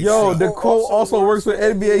needs to stay Yo, shut. the quote also works for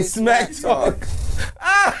NBA Smack Talk.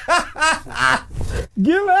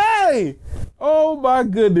 Gilly! Oh my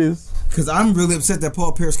goodness. Because I'm really upset that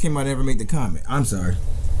Paul Pierce came out and never made the comment. I'm sorry.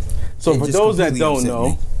 So It for just those that completely don't upset know,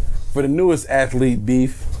 me. for the newest athlete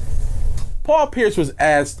beef, Paul Pierce was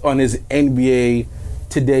asked on his NBA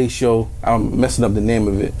Today show. I'm messing up the name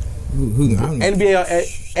of it. Who I don't know.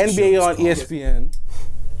 NBA on ESPN.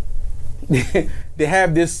 They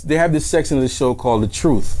have this section of the show called The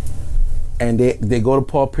Truth, and they go to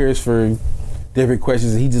Paul Pierce for different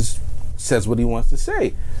questions, and he just says what he wants to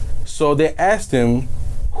say. So they asked him,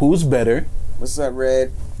 who's better, What's up,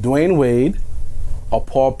 Red? Dwayne Wade or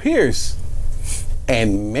Paul Pierce?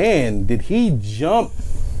 And man, did he jump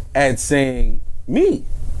at saying, me,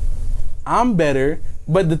 I'm better.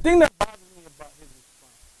 But the thing that bothers me about his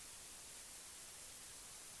response,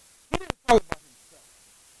 he didn't talk about himself.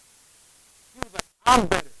 He was like, I'm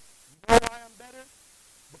better. You know why I'm better?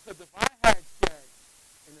 Because if I had Shaq,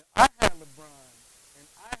 and if I had LeBron, and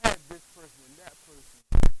I had this person and that person,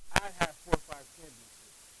 I'd have 4 or 5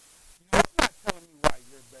 championships. You know, that's not telling me why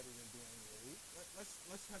you're better than Dwayne Wade.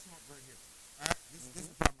 Let's touch on it right here. All right, this is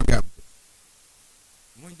the problem I got with this.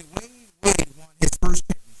 When Dwayne Wade won his first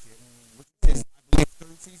championship, which is, I believe,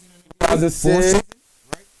 third season in the NBA, 2006.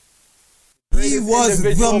 right? He was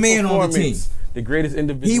the man on the team. The greatest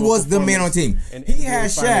individual. He was the man on the team. in He NBA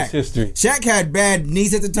had Finals Shaq. history. Shaq had bad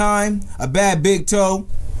knees at the time, a bad big toe.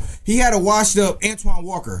 He had a washed up Antoine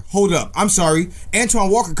Walker. Hold up. I'm sorry.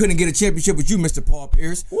 Antoine Walker couldn't get a championship with you, Mr. Paul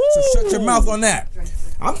Pierce. So shut your mouth on that.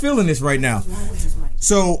 I'm feeling this right now.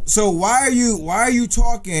 So why are you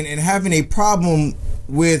talking and having a problem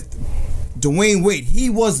with Dwayne Wade? He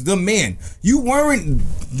was the man. You weren't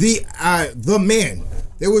the man.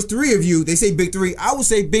 There was 3 of you. They say big 3. I would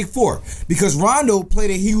say big 4 because Rondo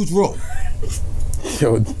played a huge role.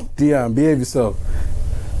 Yo, Dion, behave yourself.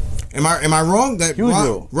 Am I wrong? That Huge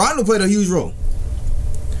role. Rondo played a huge role.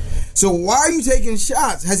 So why are you taking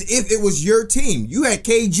shots as if it was your team? You had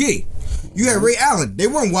KG. You had Ray Allen. They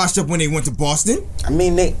weren't washed up when they went to Boston. I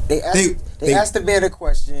mean, they asked the man a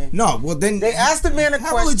question. No, well then They asked the man a have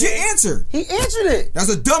question. a legit answer. He answered it. That's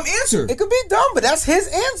a dumb answer. It could be dumb, but that's his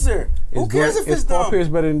answer. Who cares if it's Is Paul dumb? Pierce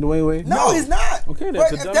better than Dwayne Wade? No, he's not. Okay, but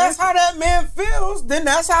that's a if dumb that's answer. how that man feels, then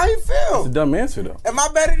that's how he It's a feels. dumb answer, though. Am I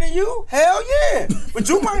better than you? Hell yeah. But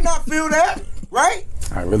you might not feel that, right?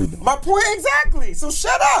 I really don't. My point exactly. So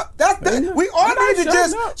shut up. We all I'm not need to shutting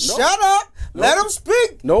just up. Nope. shut up. Let him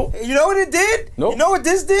speak. Nope. You know what it did? Nope. You know what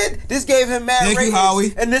this did? This gave him mad Thank you, ratings,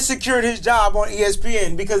 Howie. and this secured his job on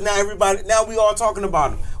ESPN because now we all talking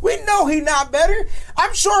about him. We know he not better.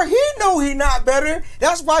 I'm sure he know he not better.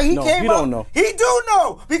 That's why he No, came he up. don't know. He do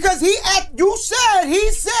know because he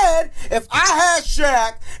said if I had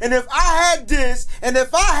Shaq and if I had this and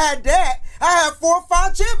if I had that, I had 4 or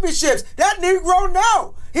 5 championships. That Negro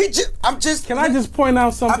know. Can I just point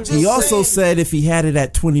out something? just He also saying. said if he had it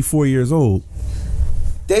at 24 years old.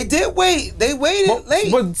 They did wait. They waited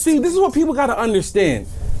late. But see, this is what people got to understand.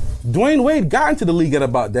 Dwayne Wade got into the league at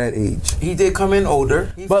about that age. He did come in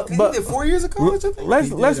older. He But- did 4 years of college, I think. Let's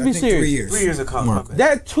He let's did, be I think, 3 serious. years. 3 years of college. Okay.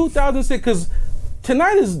 That 2006, because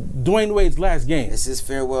tonight is Dwayne Wade's last game It's his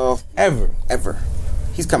farewell ever.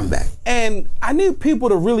 He's coming back. And I need people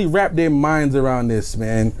to really wrap their minds around this,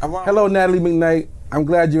 man. Hello, Natalie McKnight. I'm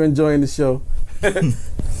glad you're enjoying the show.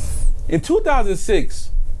 In 2006,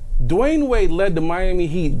 Dwayne Wade led the Miami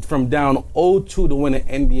Heat from down 0-2 to win an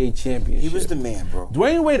NBA championship. He was the man, bro.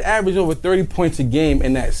 Dwayne Wade averaged over 30 points a game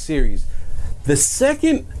in that series. The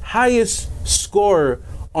second highest scorer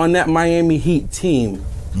on that Miami Heat team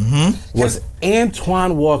was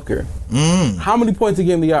Antoine Walker. How many points a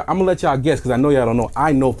game do y'all? I'm gonna let y'all guess because I know y'all don't know.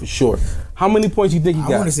 I know for sure. How many points you think he I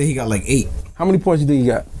got? want to say he got like 8. How many points you think he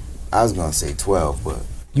got? I was gonna say 12, but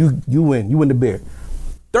You win. You win the bear.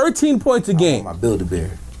 13 points a game. my Build-A-Bear,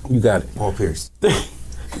 You got it. Paul Pierce. You're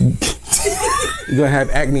gonna have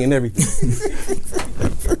acne and everything.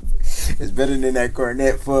 It's better than that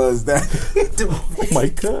Cornet fuzz. That Oh my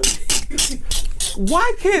God.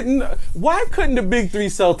 Why couldn't the big three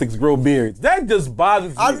Celtics grow beards? That just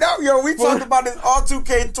bothers me. I know, yo. We talked about this all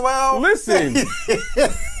 2K12. Listen, the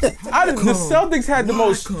Celtics had the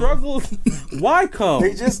most struggles. Why come? They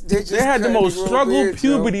had the most struggled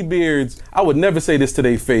puberty beards. I would never say this to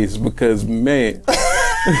their face because, man.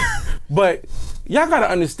 But y'all gotta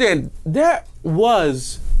understand, that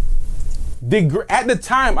was at the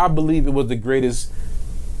time, I believe it was the greatest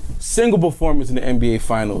single performance in the NBA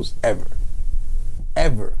Finals ever.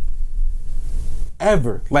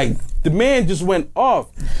 Like, the man just went off.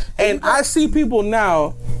 And I see people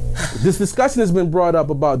now, this discussion has been brought up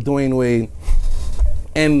about Dwayne Wade,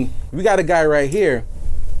 and we got a guy right here.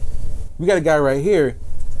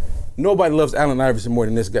 Nobody loves Allen Iverson more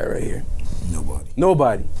than this guy right here.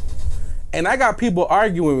 Nobody. And I got people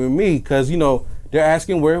arguing with me because, you know, they're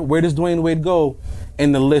asking where does Dwayne Wade go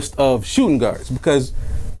in the list of shooting guards, because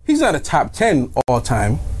he's not a top 10 all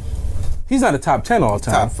time.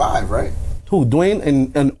 Top 5, right? Who, Dwayne?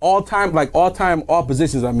 In all time, all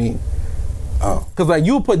positions, I mean. Oh. Because, like,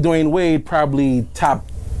 you put Dwayne Wade probably top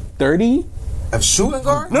 30? Of shooting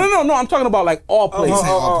guard? No. I'm talking about, like, all players.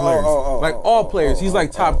 All players. He's,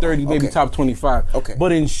 like, top 30, maybe top 25. Okay.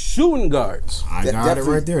 But in shooting guards. I got it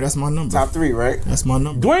right there. That's my number. Top 3, right? That's my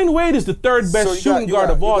number. Dwayne Wade is the third best shooting guard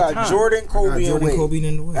of all time. Jordan, Kobe, and Wade. Kobe,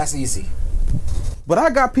 and Wade. That's easy. But I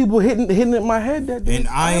got people hitting in my head that day. And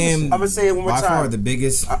I'm gonna say it one more by time. far the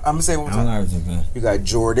biggest. I'm gonna say it one more time. You got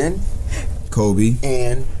Jordan, Kobe,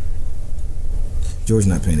 and George's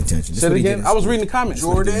not paying attention. Say it again. I was reading the comments.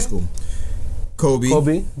 Jordan, Kobe,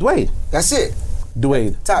 Dwayne. That's it.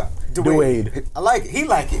 Dwayne. Top Dwayne. I like it. He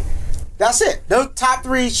like it. That's it. Those top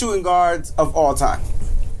 3 shooting guards of all time,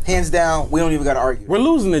 hands down. We don't even got to argue. We're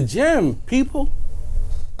losing the gem, people.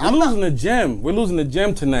 We're losing the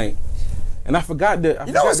gem tonight. And I forgot to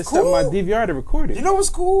set my DVR to record it. You know what's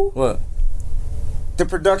cool? What? The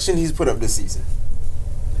production he's put up this season.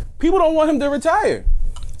 People don't want him to retire.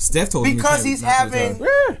 Steph told me because he's having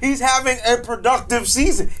a productive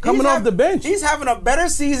season. Coming off the bench. He's having a better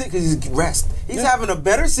season because he's rest. He's having a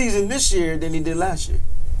better season this year than he did last year.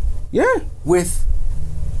 Yeah. With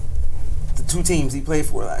the 2 teams he played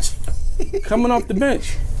for last year. Coming off the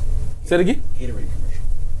bench. Say it again. Gatorade commercial.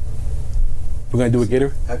 We're going to do a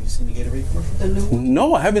Gatorade? Have you seen the Gatorade commercial? The new one?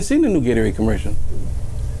 No, I haven't seen the new Gatorade commercial.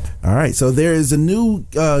 All right, so there is a new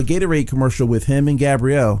Gatorade commercial with him and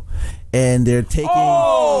Gabrielle, and they're taking.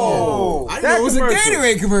 Oh, I didn't know it was a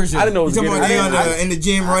Gatorade commercial. I didn't know it was Gatorade. You talking about in the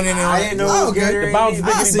gym running and all. I didn't know it was Gatorade. The bounce,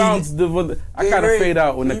 biggity bounce. I kind of fade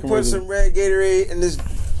out when the commercial. You put some red Gatorade in this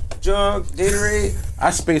jug, Gatorade.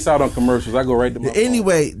 I space out on commercials. I go right to my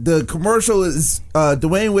Anyway, the commercial is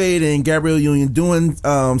Dwayne Wade and Gabrielle Union doing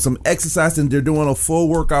some exercise, and they're doing a full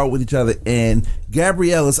workout with each other. And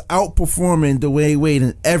Gabrielle is outperforming Dwayne Wade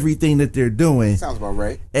in everything that they're doing. Sounds about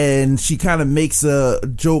right. And she kind of makes a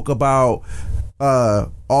joke about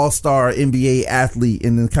all-star NBA athlete,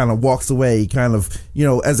 and then kind of walks away, kind of, you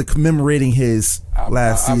know, as a commemorating his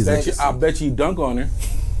last season. I bet you dunk on her.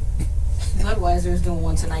 Budweiser is doing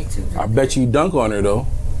one tonight too. I bet you dunk on her though.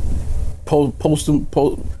 Post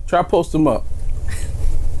them up.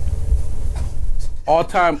 All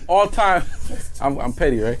time. I'm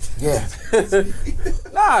petty, right? Yeah.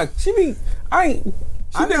 Nah, she think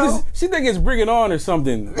it's Bring It On or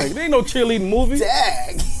something. Like, there ain't no cheerleading movie.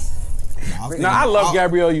 Dag. I love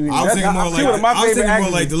Gabrielle Union. I was thinking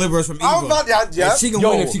more like Deliver Us from Evil. I was about to, she can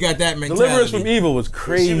win if she got that mentality. Deliver Us from Evil was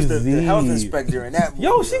crazy. She was the health inspector in that movie.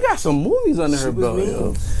 Yo, she got some movies under her belt.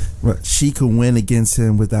 Yo. But she could win against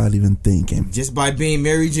him without even thinking. Just by being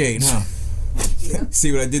Mary Jane, huh?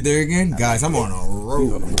 See what I did there again? Guys, I'm on a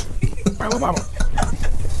roll.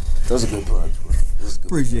 Those are good plugs, bro.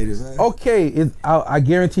 Appreciate it, man. Okay, I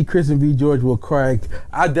guarantee Chris and V. George will cry.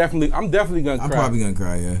 I'm definitely gonna cry. I'm probably gonna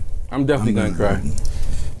cry, yeah. I'm definitely gonna cry.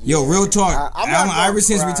 Yo, real talk. Allen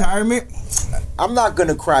Iverson's retirement. I'm not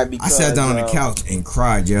gonna cry because I sat down on the couch and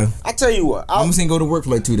cried, yo. I tell you what, I'm just gonna go to work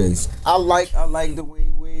for like 2 days. I like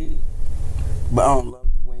Dwayne Wade, but I don't love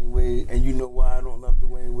Dwayne Wade, and you know why I don't love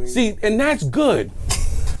Dwayne Wade. See, and that's good.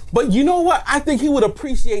 But you know what? I think he would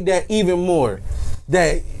appreciate that even more.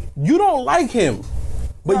 That you don't like him,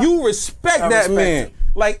 but you respect that man. Him.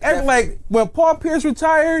 Like when Paul Pierce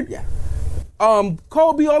retired. Yeah.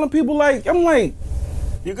 Kobe, all them people, like, I'm like,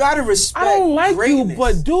 you gotta respect. I don't like greatness. you,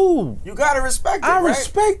 but dude, you gotta respect it. I right?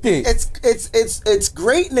 respect it. It's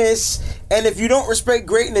greatness, and if you don't respect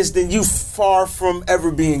greatness, then you far from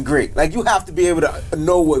ever being great. Like, you have to be able to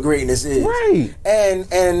know what greatness is. Right. And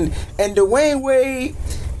Dwayne Wade,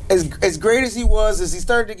 as great as he was, as he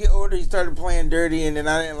started to get older, he started playing dirty, and then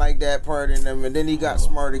I didn't like that part in him, and then he got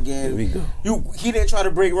smart again. Here we go. He didn't try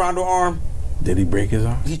to break Rondo's arm. Did he break his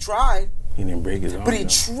arm? He tried, He didn't break his arm. but he though.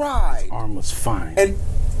 tried. His arm was fine. And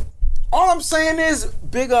all I'm saying is,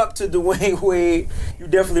 big up to Dwayne Wade. You're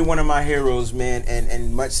definitely one of my heroes, man,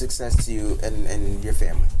 and much success to you and your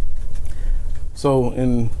family. So,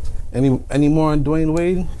 any more on Dwayne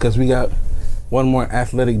Wade? Because we got one more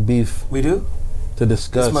athletic beef We do? to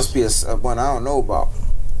discuss. This must be a one I don't know about.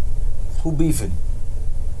 Who beefing?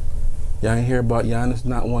 Y'all ain't hear about Giannis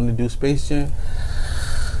not wanting to do Space Jam?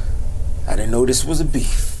 I didn't know this was a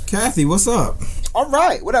beef. Kathy, what's up? All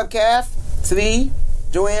right, what up, Kath? Slee,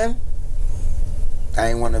 Joanne? I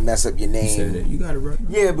ain't want to mess up your You said it. name. You got it right.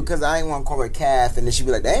 Yeah, because I ain't want to call her Kath, and then she'd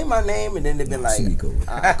be like, "That ain't my name," and then they'd be like, She be cool.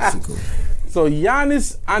 She cool. So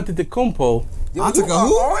Giannis Antetokounmpo, Yo, I took you a are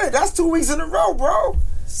who? on it. That's 2 weeks in a row, bro.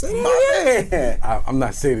 Say My it. man. I'm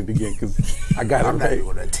not saying it again because I got it I'm not right. even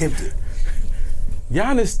going to attempt it.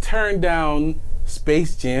 Giannis turned down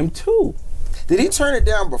Space Jam 2. Did he turn it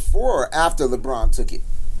down before or after LeBron took it?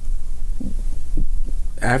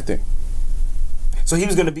 After. So he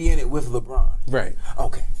was going to be in it with LeBron. Right.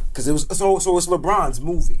 Okay. Because it was so it's LeBron's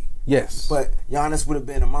movie, Yes. but Giannis would have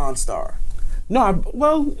been a Monstar No,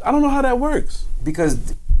 I don't know how that works. because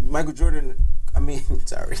Michael Jordan. I mean,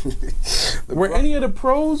 sorry. Were LeBron- any of the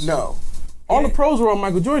pros? No. All the pros were on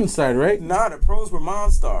Michael Jordan's side, right? Nah, the pros were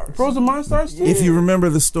Monstars. Pros are Monstars too? If you remember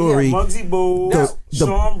the story, Yeah, Muggsy Bogues, The-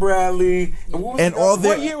 Sean Bradley, and, what was and the all other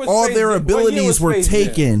their one? year was all Space their Jam? What year abilities was were Space Jam?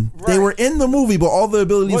 taken. They Right. were in the movie, but all the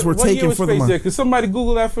abilities were what year taken was for the Space money. Jam? Could somebody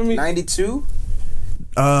Google that for me? 92.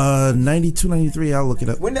 92, 93. I'll look it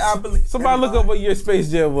up. When did I believe? Somebody look up what year Space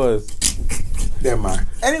Jam was. Never mind.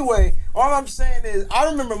 Anyway, all I'm saying is, I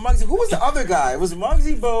remember Muggsy. Who was the other guy? It was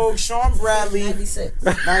Muggsy Bogues, Sean Bradley, 96.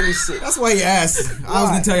 96. That's why you asked. I was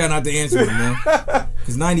gonna tell y'all not to answer it, man.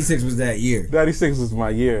 Because '96 was that year. 96 was my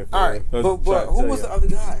year. All right, I but trying to who tell was the y'all. other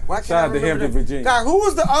guy? Why can't Shout I out to remember Hampton, that? Virginia. God, who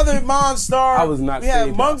was the other Monstar? I was not We had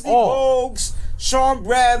saved at Muggsy all. Bogues, Sean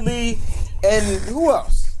Bradley, and who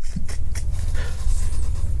else?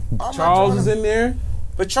 Charles is in there.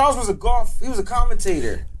 But Charles was he was a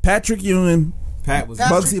commentator. Patrick Ewing, Pat was.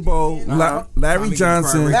 Patrick Bugsy Bowl, Ewing, Larry Tommy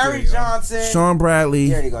Johnson, Right Larry there, y'all. Johnson. Sean Bradley.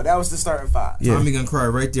 There you go. That was the starting five. Yeah. Tommy gonna cry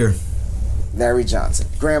right there. Larry Johnson.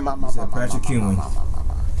 Grandma, said Patrick Ewing.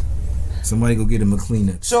 Somebody go get him a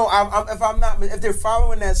Kleenex. So if they're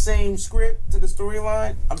following that same script to the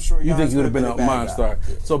storyline, I'm sure You Giannis think you would have been a bad guy.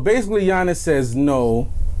 Monstar. So basically, Giannis says no.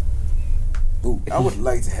 Ooh, I would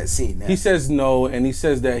like to have seen that. He says no, and he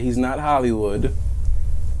says that he's not Hollywood,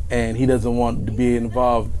 and he doesn't want to be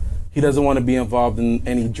involved. He doesn't want to be involved in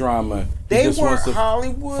any drama. He they just weren't wants to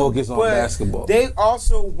Hollywood, focus on but basketball. They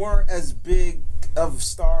also weren't as big of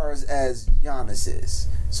stars as Giannis is.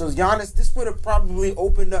 So Giannis, this would have probably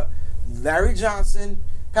opened up. Larry Johnson,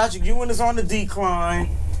 Patrick Ewing is on the decline.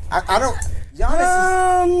 I don't.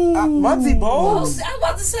 Giannis is Muggsy Oh, Bogues. I was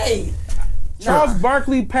about to say. Charles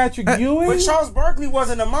Barkley, Patrick Ewing. But Charles Barkley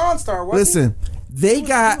wasn't a Monstar, was Listen, he? He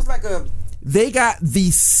was like a. they got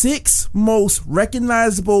the 6 most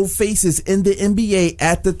recognizable faces in the NBA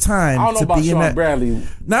at the time I don't know to about be in Sean that. Bradley.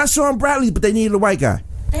 Not Sean Bradley, but they needed a white guy.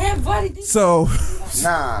 Damn, buddy. So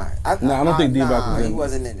Nah, I don't think D-Bock was in he it.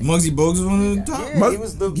 wasn't in it. Muggsy Bogues was one of the top. Yeah, he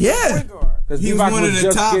was the Yeah. point guard. Because He was D-Bock one of the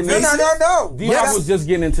just top getting No, faces. no. D-Bock Yes. was just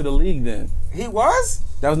getting into the league then. He was?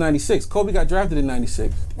 That was 96. Kobe got drafted in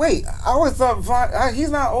 96. Wait, I always thought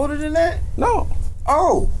he's not older than that? No.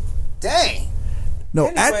 Oh, dang. no,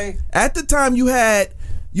 Anyway. at the time you had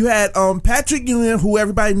Patrick Ewing, who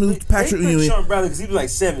everybody knew Patrick they picked Ewing. Sean Bradley because he was like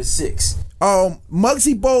 7'6".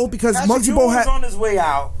 Muggsy Bogues, because Patrick Muggsy Ewing Bogues was had on his way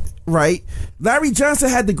out. right. Larry Johnson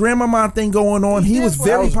had the grandmama thing going on. He did, was but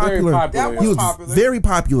very that was very popular. popular. That He was popular. very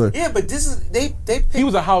popular. Yeah, but this is they picked. He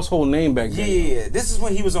was a household name back then. Yeah, this is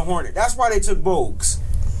when he was a Hornet. That's why they took Bogues.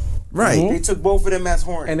 Right. Mhm. They took both of them as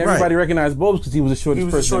Hornets. And everybody recognized Bogues because he was the he shortest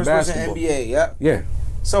was the person in shortest person in basketball. NBA. Yep. Yeah.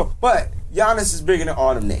 So, but Giannis is bigger than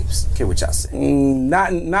all them names. Okay, what y'all say?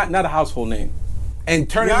 Not a household name. And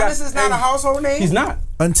turning Giannis is not a household name. He's not.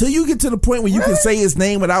 Until you get to the point where you can Really? say his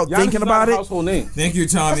name without Giannis thinking is about not a it. household name. Thank you,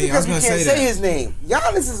 That's Tommy. I was because we gonna can't say say that. his name.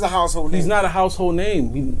 Giannis is a household name. He's not a household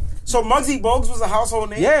name. So Muggsy Bogues was a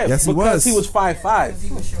household name. Yeah, Yes, he because was. he was 5'5".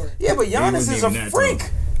 He was short. Yeah, but Giannis wasn't is a even that freak. tall.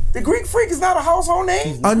 The Greek freak is not a household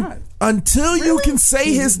name. Not. Until you Really? can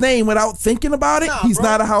say his name without thinking about it, Nah, he's bro.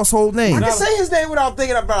 not a household name. I can say his name without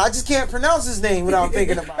thinking about it. I just can't pronounce his name without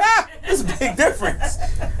thinking about it. There's a big difference.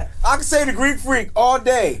 I can say the Greek freak all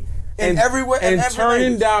day. In every way. And in every turning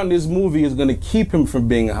language. down this movie is going to keep him from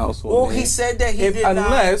being a household Well, name. he said that he If- did not.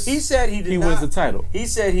 unless He said he did he not. wins the title. He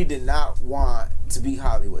said he did not want to be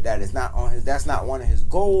Hollywood. That is not on his. That's not one of his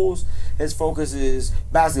goals. His focus is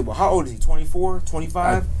basketball. How old is he? 24,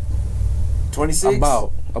 25, 26?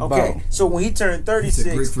 About. About. Okay, so when he turned He said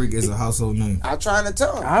 36, Greek Freak is a household name. I'm trying to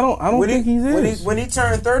tell him. I don't think he is. When he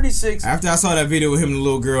turned 36, After I saw that video with him and the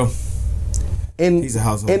little girl, he's a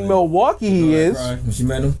household in name. Milwaukee, he is. When she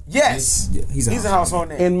met him? yes, Yeah, he's a household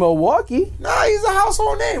name. In Milwaukee, Nah, he's a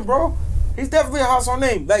household name, bro. He's definitely a household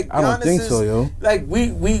name. Like I don't Giannis think is, so, yo. Like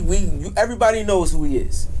everybody knows who he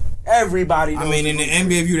is. Everybody knows. I mean, in the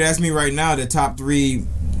NBA, if you'd ask me right now, the top 3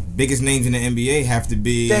 biggest names in the NBA have to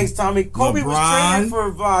be Thanks, Tommy. Kobe was LeBron, training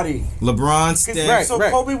for Vlade. LeBron, Steph. Right. So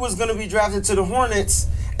Kobe was going to be drafted to the Hornets,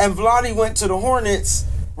 and Vlade went to the Hornets,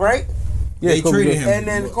 right? yeah, They Kobe traded did. him. And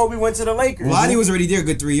then Kobe went to the Lakers. Vlade was already there a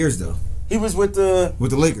good 3 years though He was with the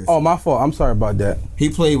with the Lakers. Oh, my fault. I'm sorry about that. He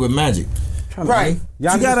played with Magic. right.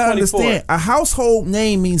 Giannis You gotta is 24. understand, a household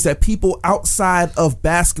name means that people outside of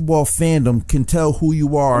basketball fandom can tell who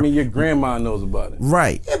you are. I mean, your grandma knows about it.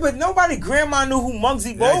 Right. Yeah, but nobody grandma knew who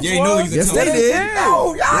Muggsy Bogues yeah, you know was. you can Yes, tell. they did.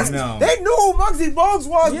 No, y'all, No. they knew who Muggsy Bogues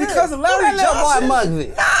was because of Larry Johnson.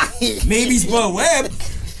 Muggsy. Maybe Spud Webb.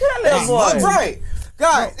 That boy. Right.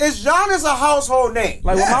 Guys, is Giannis a household name?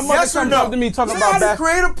 Like, when my mother yes or comes no? up to me talking We about gotta bas-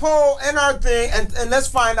 create a poll in our thing, and let's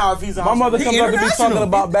find out if he's a My household mother name. comes up to me talking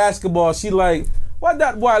about basketball. She like, what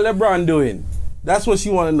that boy LeBron doing? That's what she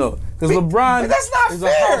want to know. Because LeBron But that's not is fair.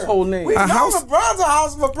 a household name. We know house- LeBron's a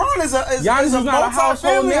house. LeBron is Giannis is is not a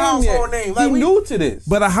household name household yet. name. Like He new to this.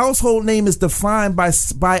 But a household name is defined by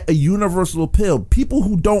a universal appeal. People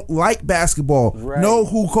who don't like basketball Right. know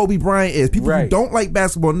who Kobe Bryant is. People who Right. don't like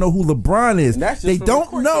basketball know who LeBron is. And that's just They from don't the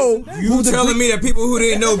court know case and You who the telling me that people who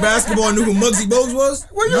didn't know basketball knew who Muggsy Bogues was?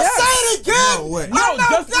 Will you Yes. say it again? No way. I'm No, not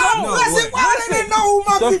just done. no. Listen, why Listen. they didn't know who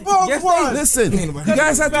Muggsy Bogues Yes, they was? Listen, Ain't nobody- you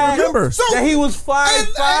guys have to Fact. remember. So- that he was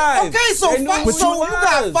 5'5". Okay, so They knew who so he you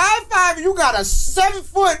got was. 5'5", you got a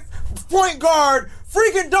 7-foot point guard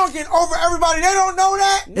freaking dunking over everybody. They don't know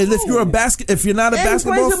that. And if you're if you're not a And he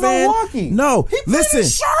basketball plays in fan, Milwaukee. no. He played in Listen,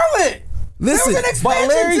 Charlotte. listen. There was an But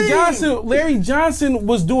expansion team. Larry Johnson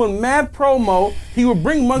was doing mad promo. He would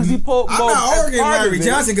bring Muggsy Bogues. I'm not as arguing part of Larry it.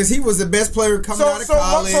 Johnson because he was the best player coming out of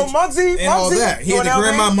college Muggsy, and all that. He had the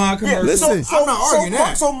Grandmama commercial. Listen. I'm not arguing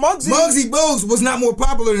that. So Muggsy Bogues was not more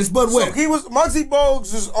popular than Spud So Webb. he was Muggsy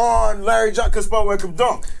Bogues is on Larry Johnson because Spud Webb could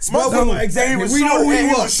dunk. Spud Muggsy- Webb, exactly. He was We know shorter, who and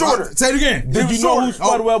he was. shorter. Say it again. Did was you know who shorter.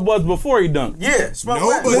 Spud Webb was before he dunked? Yeah, Spud No,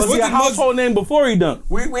 Webb. but Was what he a did Muggsy- household name before he dunked?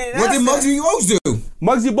 We didn't What ask did that. Muggsy Bogues do?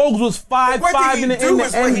 Muggsy Bogues was 5'5" in the do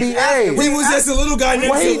is what he's asking. He was just a little guy next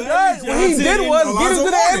What to he Larry did, what he Johnson did and was get Alonzo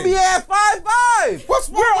into the Mourning. NBA at 5'5". What's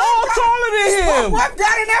We're all taller than Spud him. Webb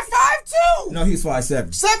got in at 5'2". No, he's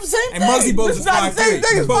 5'7". Same And thing. Muggsy Bogues It's was not the same 5'3".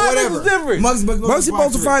 thing. It's But 5 whatever. inches different. Muggsy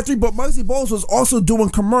Bogues was 5'3", but Muggsy Bogues was also doing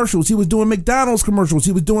commercials. He was doing McDonald's commercials.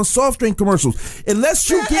 He was doing soft drink commercials. Unless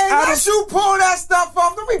you get out of Unless you pull that stuff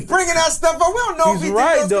up, don't be bringing that stuff up. We don't know if He's he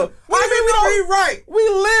right, did those. though. What do you mean we know he right? We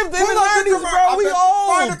lived in Pull the up the 90s, commercial. bro. We Okay,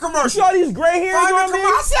 old. find the commercial. You see all these gray hairs Find the on me?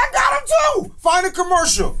 commercial. I said I got him too. Find a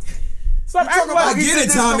commercial. Stop talking acting about like I he get did it,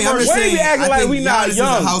 this Tommy. I'm just commercial. Why saying. you acting I like think we not Giannis is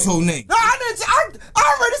young? a household name. No, I didn't.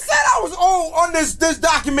 I already said I was old on this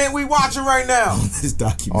document we watching right now. This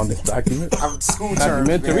document. On this document. I'm school terms,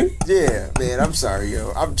 Documentary? man. Yeah, man. I'm sorry,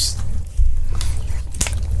 yo. I'm just.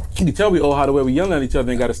 You can tell we old how the way we yelling at each other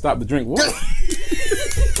and got to stop to drink water.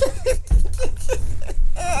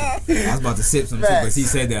 I was about to sip some too, but he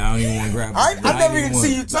said that I don't even want to grab it. I never even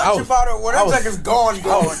see you touch was- about it. Whatever I was- like it's gone.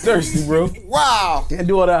 I was thirsty, bro. Wow. Can't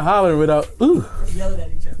do all that hollering without. Ooh, Yelling at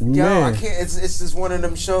each other. Yo, I man. can't. It's just one of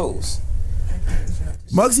them shows.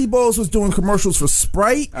 Muggsy Bogues was doing commercials for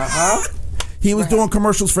Sprite. He was doing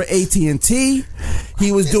commercials for AT&T.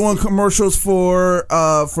 He was doing commercials for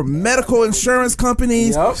medical insurance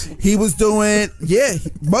companies. Yep. He was doing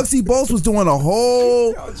Muggsy Bogues was doing a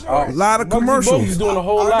whole lot of Muggsy commercials. Bogues is doing a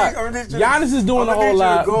whole lot. Giannis is doing a whole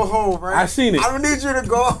lot. Go home, right? I seen it. I'm gonna need you to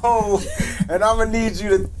go home, and I'm gonna need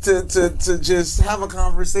you to just have a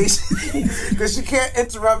conversation because you can't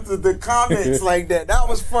interrupt the comments like that. That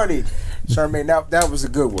was funny, Charmaine. That was a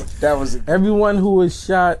good one. That was a Everyone who was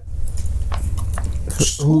shot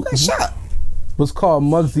who got shot. was called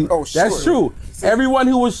Muggsy. Oh, That's short. true. Everyone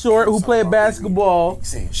who was short who played basketball. He's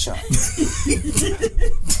saying shot.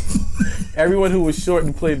 Everyone who was short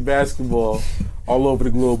and played basketball all over the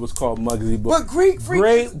globe was called Muggsy Bogues. But Greek Freak.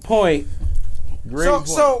 Great point. Great point.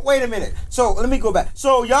 So wait a minute. So let me go back.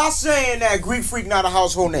 So y'all saying that Greek Freak not a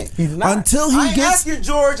household name? He's not. Until I he ain't gets asking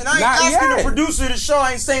George, and I ain't Not asking yet. the producer of the show.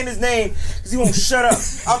 I ain't saying his name because he won't shut up.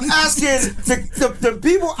 I'm asking the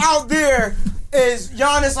people out there, is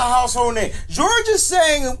Giannis a household name? George is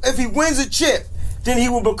saying if he wins a chip, then he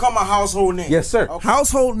will become a household name. Yes, sir. Okay.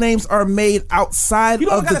 Household names are made outside You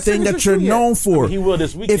don't of the gotta thing send that this you're to yet. known for. I mean, he will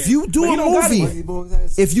this weekend. If you do But he a don't got movie,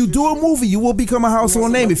 it. if you do a movie, you will become a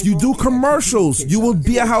household name. If you do commercials, you will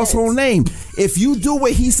be a household name. If you do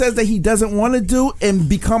what he says that he doesn't want to do and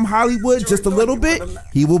become Hollywood just a little bit,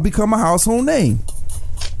 he will become a household name.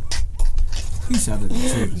 He shouted the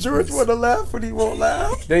truth. George want to laugh, but he won't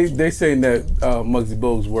laugh. They saying that Muggsy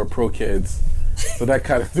Bogues were pro kids. So that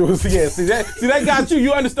kind of threw us. Yeah, see that got you.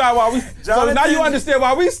 You understand why we. So now you understand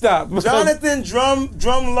why we stopped. Jonathan Drum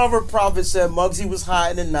Lover Prophet said Muggsy was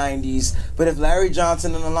hot in the 90s, but if Larry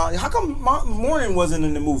Johnson and Alon, how come Morning wasn't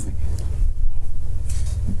in the movie?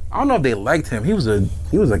 I don't know if they liked him. He was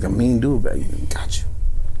like a mean dude back then. Got you.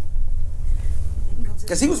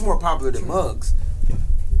 Because he was more popular than Muggs.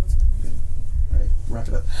 Right, wrap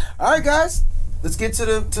it up. All right, guys. Let's get to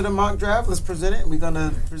the mock draft. Let's present it. We're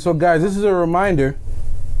gonna. So guys, this is a reminder.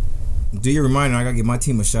 Do your reminder. I gotta give my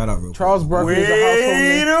team a shout out real quick. Charles Barkley is a household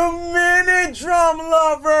name. Wait a minute, Drum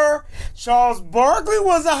Lover. Charles Barkley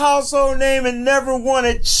was a household name and never won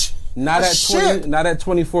a Not at 20. Not at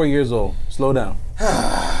 24 years old. Slow down.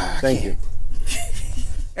 Thank you.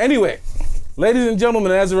 Anyway, ladies and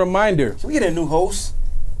gentlemen, as a reminder. Can we get a new host?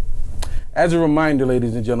 As a reminder,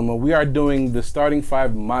 ladies and gentlemen, we are doing the starting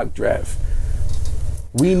 5 mock draft.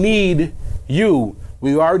 We need you.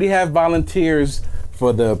 We already have volunteers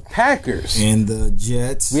for the Packers. And the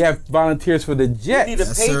Jets. We have volunteers for the Jets. We need a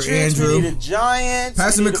Patriots. We need a Giants.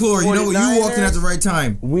 Pastor McClure, you know what? You walked in at the right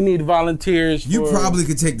time. We need volunteers. You for probably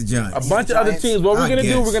could take the Giants. a bunch of other teams. What we're going to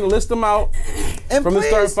do, we're going to list them out and from the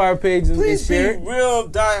starting 5 page and please share be real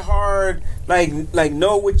diehard. Like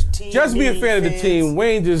know what your team. Just be a fan of the team.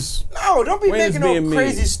 Wayne just. No, don't be Wayne's making no being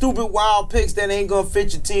crazy, mean. stupid, wild picks that ain't gonna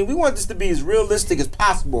fit your team. We want this to be as realistic as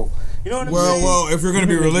possible. You know what I'm saying? Well, if we're gonna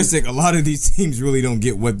be realistic, a lot of these teams really don't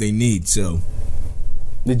get what they need. So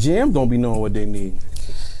The GM don't be knowing what they need.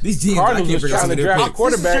 these GMs, Cardinals I can't was figure out trying to their draft a picks.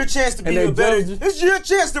 quarterback. This is your chance to and be they a better. built- This is your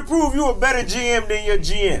chance to prove you a better GM than your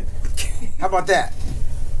GM. How about that?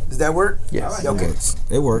 Does that work? Yes. Okay.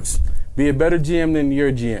 It works. Be a better GM than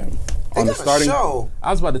your GM. They got a show.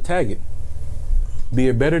 I was about to tag it. Be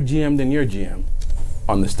a better GM than your GM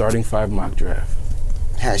on the starting 5 mock draft.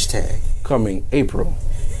 Hashtag Coming April.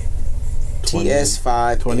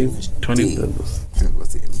 TS5 20 What's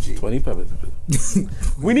the MG? 20.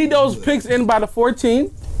 We need those picks in by the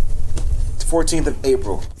 14th. 14th of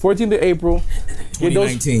April. 14th of April. Get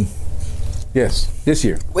those- 2019. Yes, this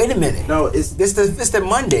year. Wait a minute. No, it's the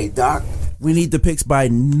Monday, Doc. We need the picks by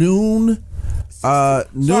noon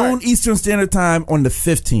Eastern Standard Time on the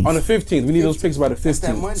 15th. On the 15th. We need those picks by the That's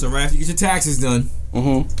that 15th. Monday. So, Raph, you get your taxes done.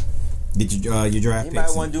 Mm-hmm. Get your draft Anybody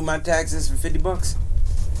picks. want to do my taxes for $50?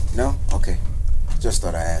 No? Okay. Just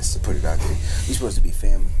thought I asked to put it out there. We supposed to be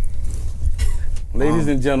family. Ladies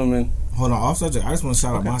and gentlemen. Hold on, off subject. I just want to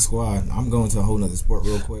shout out my squad. I'm going to a whole nother sport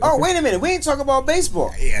real quick. Oh, wait a minute. We ain't talking about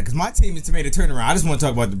baseball. Yeah, because my team has made a turnaround. I just want to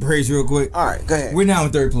talk about the Braves real quick. All right, go ahead. We're now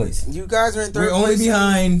in 3rd place. You guys are in 3rd We're only place.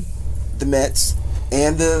 behind The Mets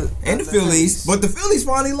and the Phillies, but the Phillies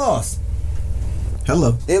finally lost.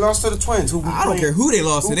 Hello. They lost to the Twins. I don't care who they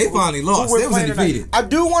lost to. They finally lost. They was undefeated. I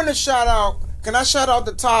do want to shout out. Can I shout out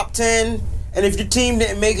the top 10? And if your team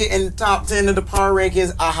didn't make it in the top 10 of the power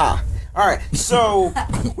rankings, aha. All right, so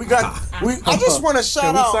I just want to shout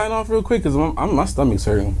Can we out. sign off real quick? Because my stomach's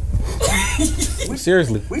hurting.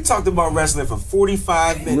 Seriously. We talked about wrestling for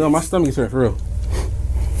 45 minutes. No, my stomach's hurting for real.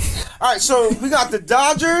 All right, so we got the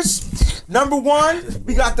Dodgers, number 1.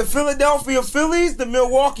 We got the Philadelphia Phillies, the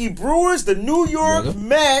Milwaukee Brewers, the New York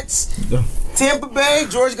Mets, Tampa Bay.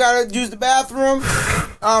 George got to use the bathroom.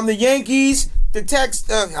 The Yankees, I was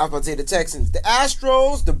about to say the Texans, the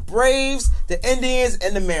Astros, the Braves, the Indians,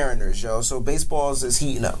 and the Mariners, yo. So baseball is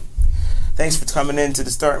heating up. Thanks for coming in to the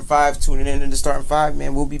Starting 5, tuning in to the Starting 5,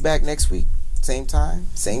 man. We'll be back next week. Same time,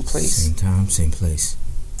 same place. Same time, same place.